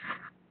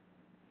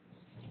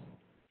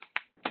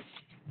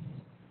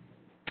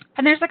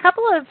 And there's a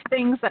couple of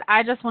things that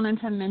I just wanted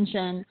to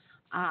mention.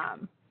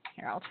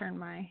 Here, I'll turn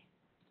my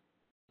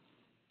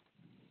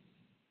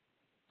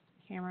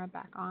camera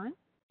back on.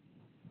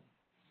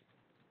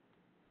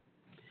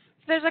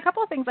 So there's a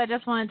couple of things I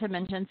just wanted to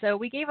mention. So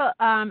we gave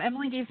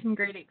Emily gave some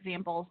great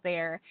examples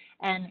there,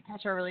 and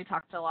Ketra really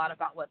talked a lot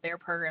about what their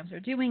programs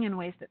are doing and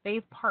ways that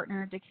they've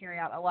partnered to carry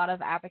out a lot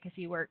of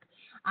advocacy work.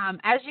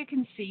 As you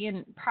can see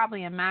and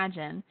probably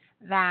imagine,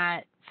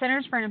 that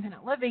Centers for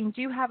Independent Living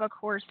do have a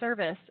core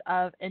service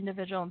of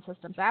individual and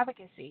systems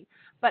advocacy,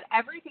 but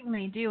everything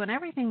they do and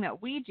everything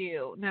that we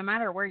do, no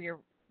matter where you're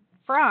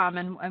from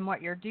and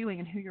what you're doing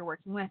and who you're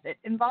working with, it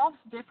involves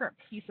different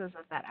pieces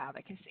of that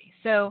advocacy.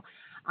 So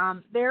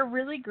they're a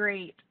really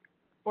great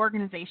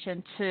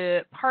organization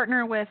to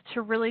partner with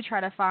to really try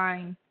to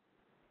find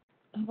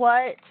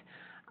what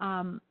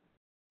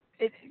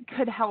it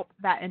could help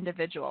that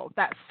individual,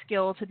 that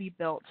skill to be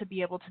built to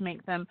be able to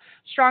make them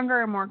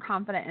stronger and more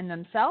confident in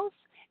themselves,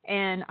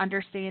 and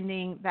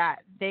understanding that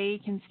they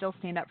can still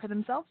stand up for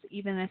themselves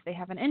even if they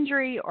have an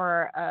injury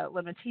or a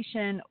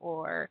limitation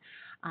or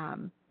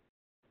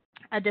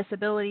a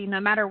disability, no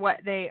matter what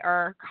they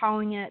are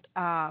calling it,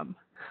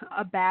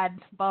 a bad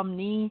bum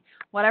knee,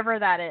 whatever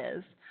that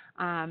is.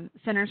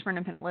 Centers for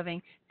Independent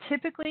Living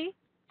typically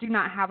do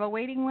not have a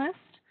waiting list.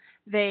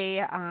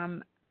 They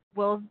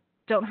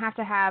don't have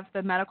to have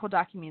the medical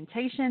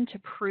documentation to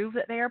prove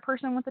that they are a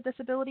person with a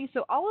disability.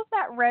 So all of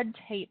that red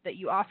tape that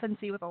you often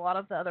see with a lot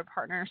of the other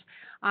partners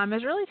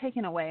is really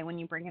taken away when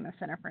you bring in a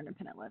Center for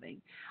Independent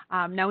Living.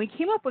 Now, we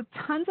came up with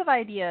tons of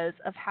ideas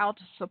of how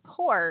to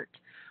support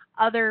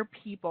other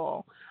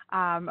people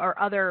or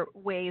other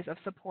ways of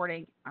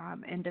supporting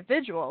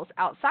individuals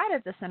outside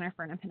of the Center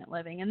for Independent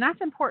Living. And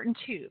that's important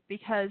too,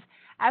 because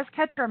as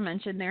Ketra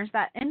mentioned, there's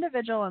that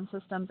individual and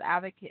systems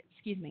advocate,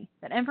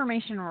 that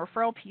information and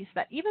referral piece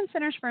that even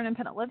Centers for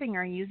Independent Living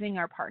are using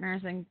our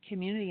partners and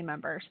community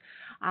members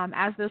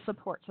as those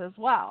supports as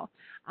well.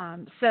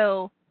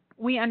 So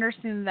we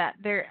understand that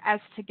as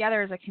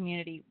together as a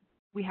community,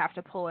 we have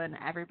to pull in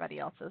everybody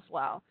else as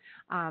well.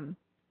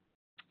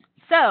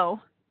 So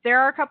there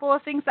are a couple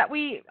of things that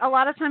a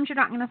lot of times you're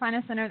not going to find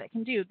a center that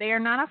can do. They are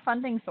not a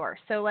funding source.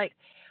 So like,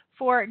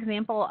 for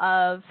example,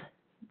 of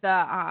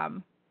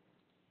the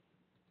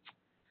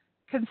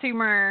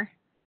consumer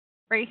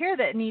right here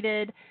that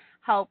needed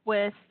help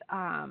with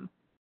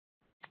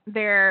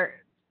their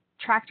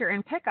tractor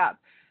and pickup,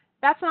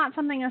 that's not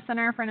something a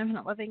Center for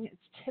Independent Living is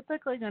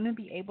typically going to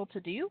be able to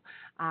do.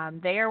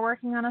 They are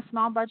working on a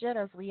small budget,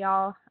 as we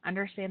all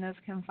understand those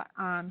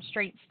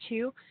constraints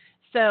too.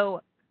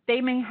 So they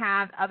may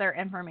have other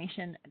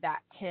information that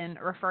can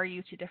refer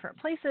you to different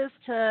places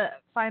to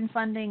find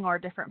funding or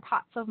different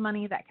pots of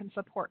money that can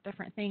support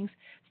different things.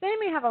 So they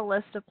may have a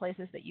list of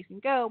places that you can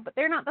go, but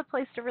they're not the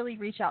place to really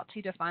reach out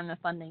to find the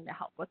funding to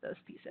help with those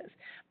pieces.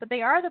 But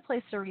they are the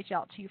place to reach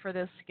out to for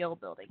those skill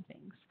building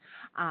things.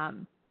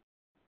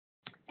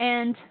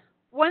 And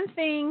one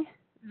thing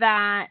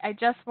that I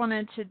just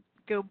wanted to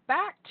go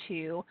back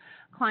to,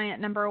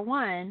 client number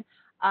one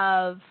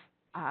of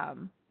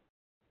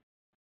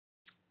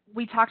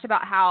we talked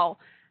about how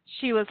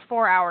she was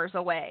 4 hours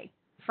away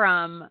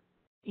from,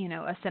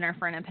 a Center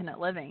for Independent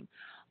Living.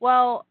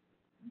 Well,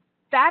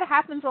 that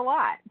happens a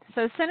lot.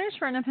 So Centers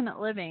for Independent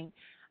Living,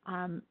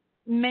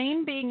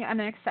 Maine being an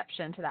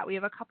exception to that. We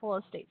have a couple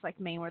of states like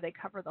Maine where they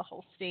cover the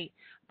whole state,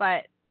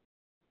 but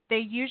they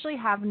usually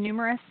have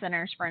numerous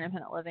Centers for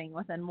Independent Living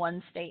within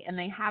one state, and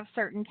they have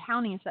certain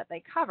counties that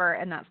they cover,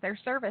 and that's their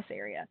service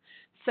area.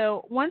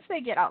 So once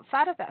they get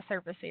outside of that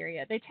service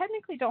area, they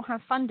technically don't have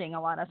funding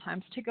a lot of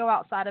times to go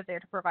outside of there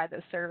to provide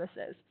those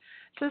services.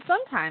 So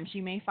sometimes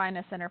you may find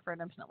a Center for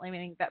Independent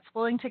Living that's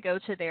willing to go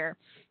to their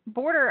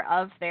border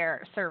of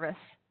their service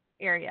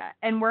area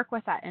and work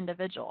with that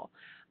individual.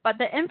 But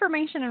the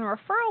information and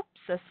referral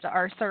system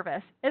or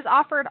service is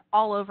offered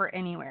all over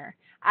anywhere.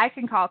 I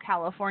can call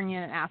California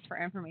and ask for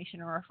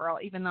information and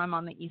referral even though I'm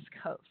on the East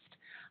Coast.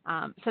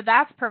 So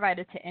that's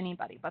provided to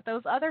anybody. But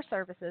those other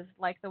services,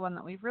 like the one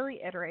that we've really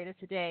iterated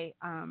today,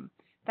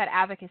 that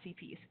advocacy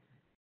piece,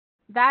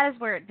 that is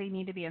where they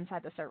need to be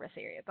inside the service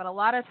area. But a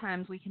lot of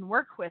times we can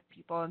work with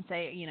people and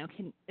say,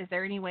 is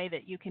there any way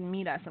that you can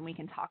meet us and we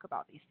can talk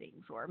about these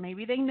things? Or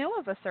maybe they know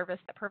of a service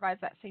that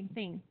provides that same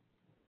thing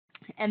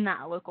in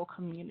that local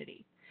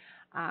community.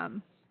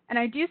 And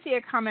I do see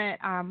a comment.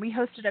 We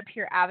hosted a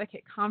peer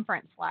advocate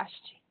conference last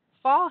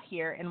fall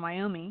here in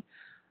Wyoming.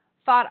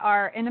 Thought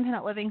our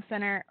independent living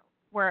center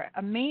were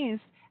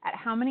amazed at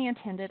how many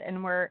attended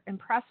and were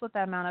impressed with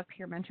the amount of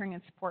peer mentoring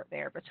and support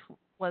there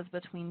was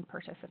between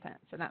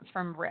participants. And that's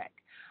from Rick.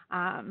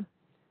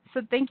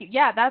 So thank you.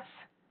 Yeah, that's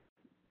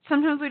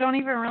sometimes we don't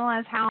even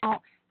realize how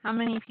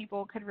many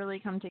people could really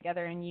come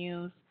together and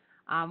use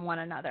one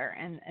another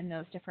in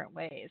those different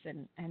ways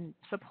and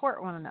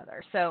support one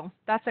another. So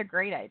that's a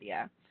great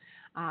idea.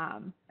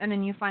 And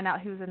then you find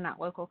out who's in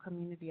that local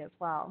community as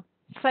well.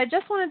 So I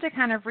just wanted to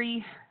kind of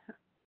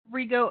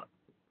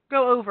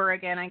go over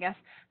again, I guess,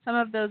 some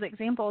of those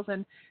examples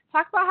and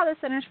talk about how the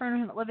Centers for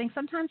Independent Living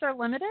sometimes are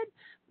limited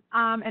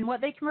in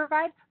what they can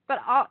provide, but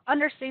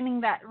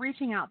understanding that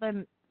reaching out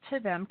to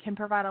them can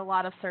provide a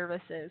lot of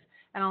services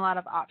and a lot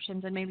of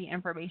options and maybe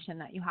information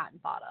that you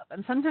hadn't thought of.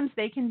 And sometimes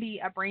they can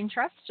be a brain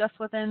trust just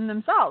within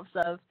themselves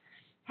of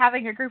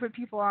having a group of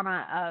people on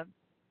a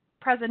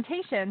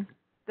presentation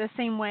the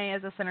same way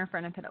as a Center for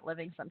Independent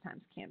Living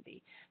sometimes can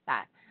be,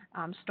 that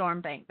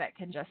storm bank that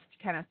can just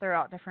kind of throw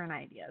out different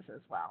ideas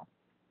as well.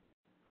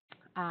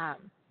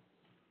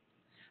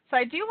 So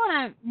I do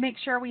want to make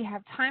sure we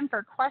have time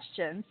for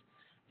questions.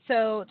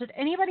 So did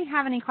anybody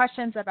have any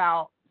questions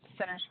about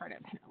Centers for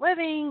Independent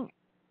Living,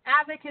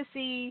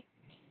 advocacy,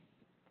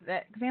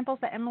 the examples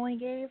that Emily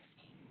gave?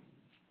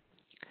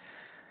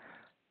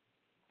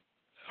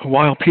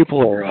 While people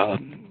are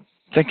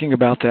thinking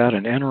about that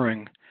and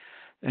entering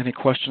any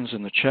questions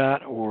in the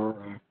chat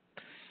or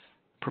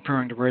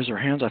preparing to raise their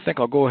hands, I think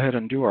I'll go ahead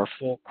and do our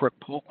full quick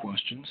poll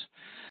questions.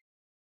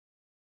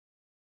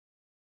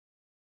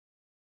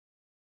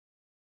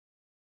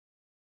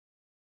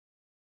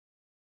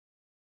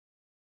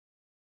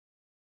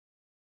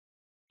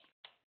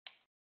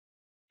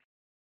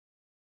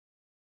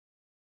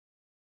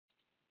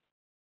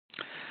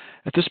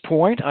 At this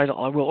point, I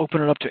will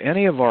open it up to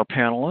any of our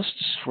panelists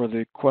for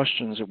the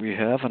questions that we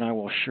have, and I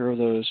will share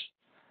those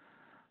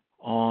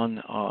on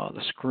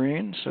the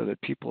screen so that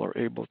people are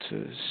able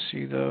to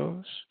see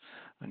those.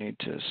 I need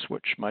to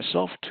switch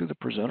myself to the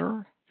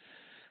presenter.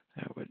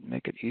 That would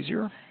make it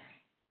easier.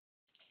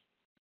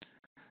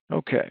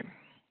 Okay.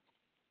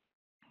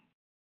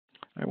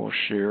 I will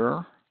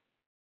share.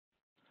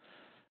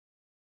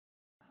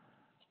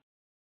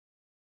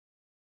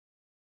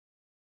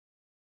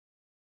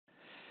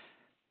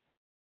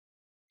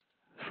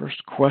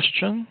 First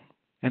question,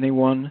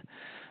 anyone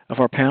of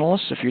our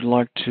panelists, if you'd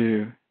like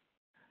to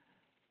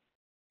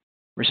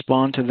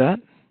respond to that?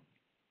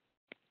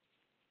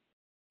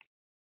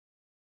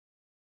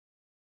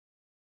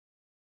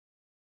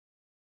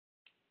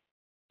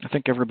 I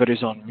think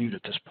everybody's on mute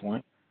at this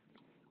point.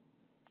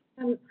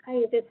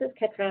 Hi, this is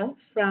Ketra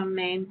from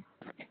Maine.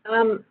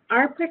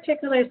 Our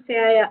particular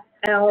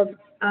CIL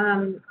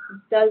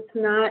does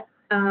not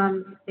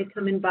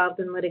become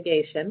involved in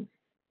litigation.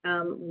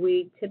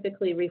 We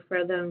typically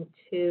refer them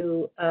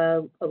to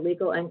a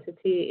legal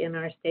entity in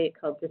our state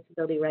called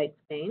Disability Rights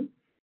Maine.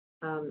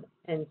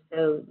 And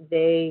so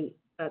they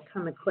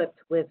come equipped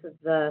with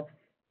the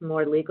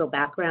more legal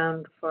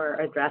background for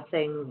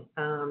addressing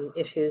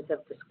issues of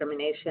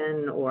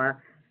discrimination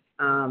or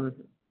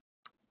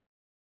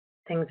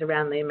things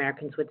around the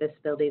Americans with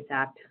Disabilities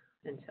Act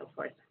and so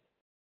forth.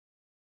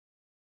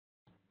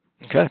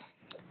 Okay.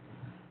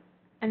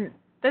 And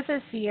this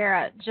is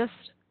Sierra. Just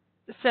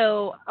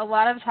so a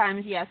lot of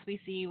times, yes, we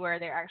see where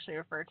they actually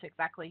refer to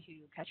exactly who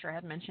Ketra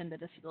had mentioned, the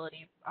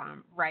disability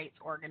rights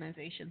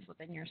organizations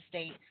within your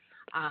state.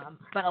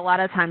 But a lot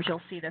of times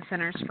you'll see the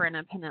Centers for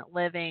Independent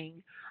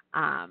Living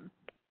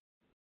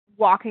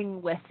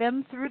walking with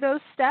them through those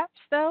steps,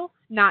 though,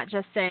 not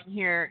just saying,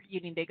 here, you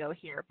need to go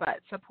here,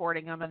 but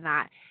supporting them in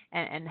that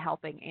and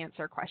helping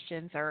answer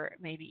questions, or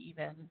maybe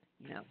even,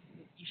 you know,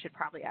 you should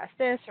probably ask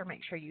this or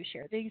make sure you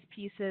share these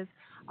pieces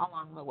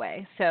along the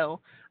way. So,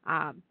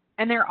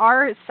 and there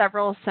are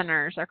several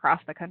centers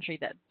across the country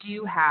that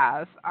do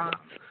have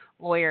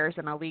lawyers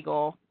and a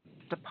legal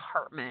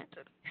department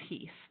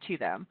piece to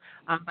them,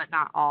 but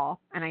not all.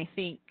 And I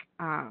think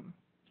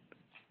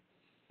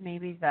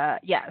maybe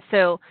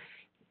so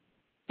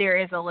there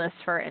is a list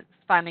for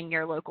finding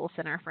your local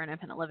Center for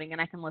Independent Living,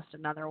 and I can list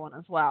another one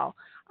as well.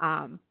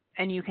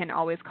 And you can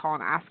always call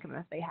and ask them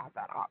if they have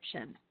that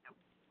option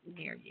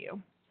near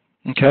you.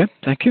 Okay,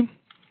 thank you.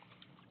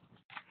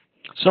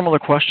 Similar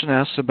question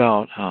asks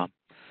about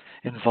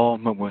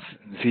involvement with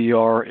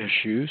VR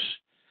issues.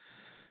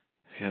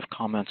 If you have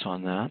comments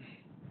on that.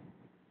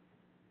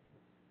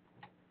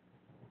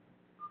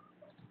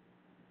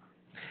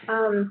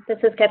 This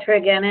is Ketra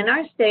again. In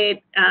our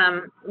state,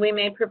 we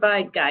may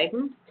provide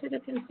guidance to the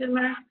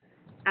consumer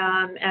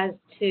as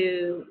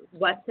to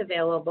what's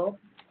available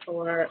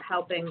for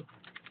helping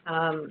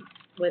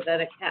with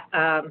a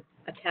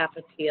CAP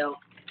appeal.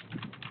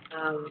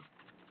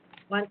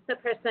 Once the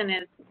person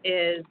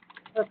is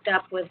hooked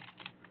up with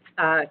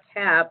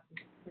CAP,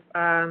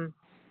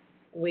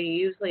 we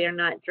usually are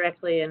not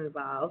directly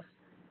involved,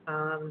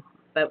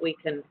 but we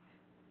can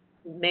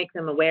make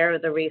them aware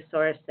of the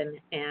resource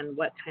and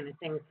what kind of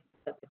things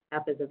that the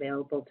CAP is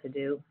available to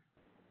do.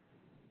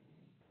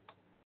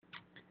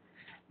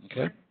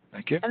 Okay,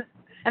 thank you.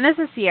 And this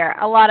is Sierra.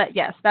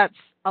 That's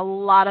a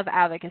lot of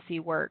advocacy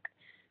work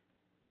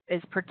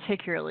is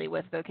particularly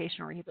with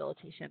vocational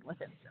rehabilitation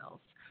within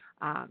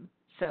CILs.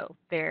 So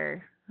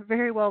they're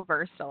very well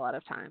versed a lot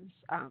of times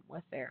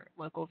with their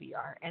local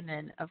VR, and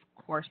then of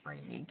course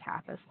bringing in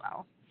CAP as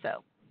well.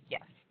 So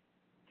yes.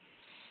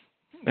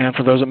 And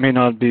for those that may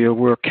not be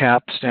aware,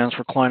 CAP stands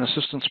for Client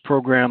Assistance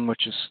Program,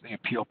 which is the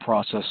appeal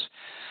process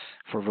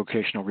for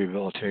vocational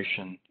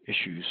rehabilitation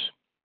issues.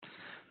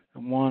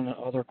 And one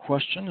other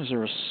question, is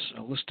there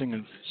a listing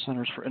of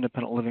Centers for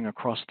Independent Living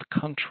across the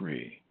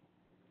country?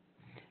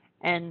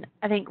 And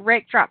I think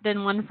Rick dropped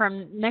in one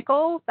from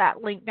Nickel,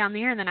 that link down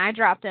there, and then I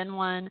dropped in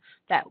one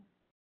that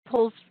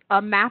pulls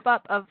a map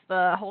up of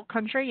the whole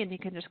country, and you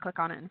can just click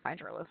on it and find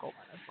your local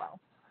one as well.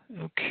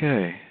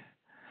 Okay.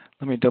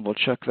 Let me double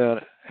check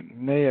that. It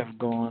may have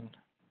gone.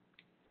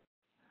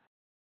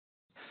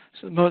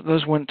 So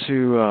those went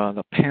to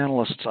the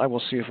panelists. I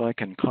will see if I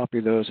can copy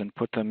those and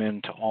put them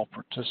into all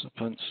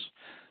participants.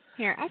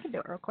 Here, I can do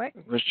it real quick.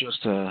 It was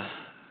just a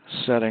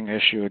setting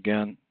issue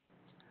again.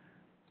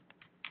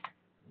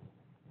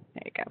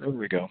 There you go. There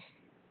we go.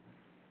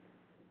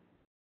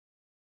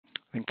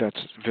 I think that's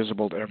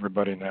visible to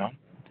everybody now.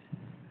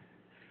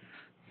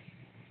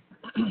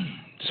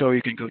 So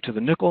you can go to the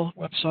NICL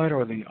website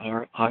or the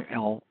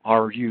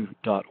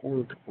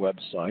ilru.org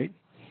website,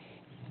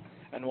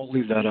 and we'll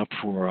leave that up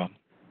for a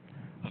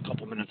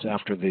couple minutes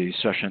after the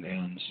session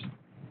ends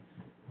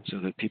so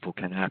that people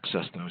can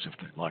access those if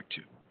they'd like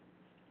to.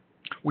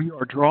 We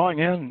are drawing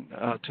in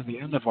to the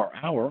end of our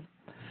hour.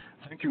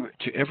 Thank you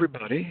to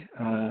everybody,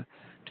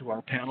 to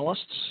our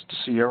panelists, to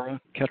Sierra,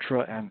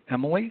 Ketra, and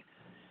Emily,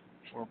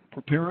 for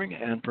preparing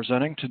and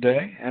presenting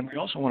today. And we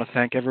also want to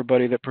thank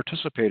everybody that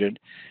participated,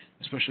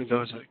 especially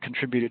those that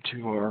contributed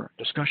to our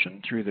discussion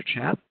through the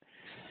chat.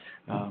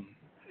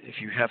 If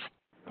you have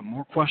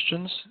more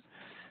questions,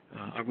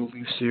 I will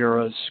leave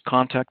Sierra's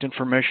contact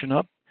information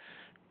up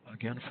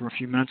again for a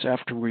few minutes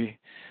after we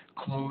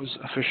close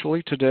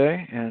officially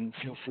today, and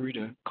feel free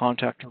to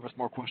contact her with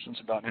more questions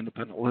about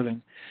independent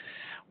living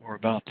or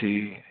about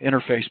the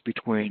interface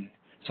between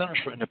Centers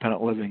for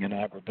Independent Living and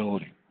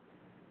AgrAbility.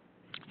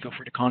 Feel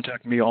free to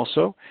contact me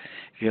also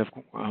if you have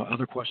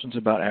other questions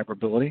about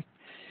AgrAbility.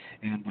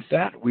 And with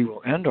that, we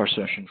will end our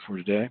session for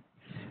today,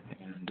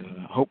 and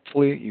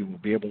hopefully you will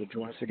be able to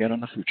join us again in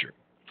the future.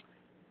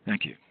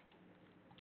 Thank you.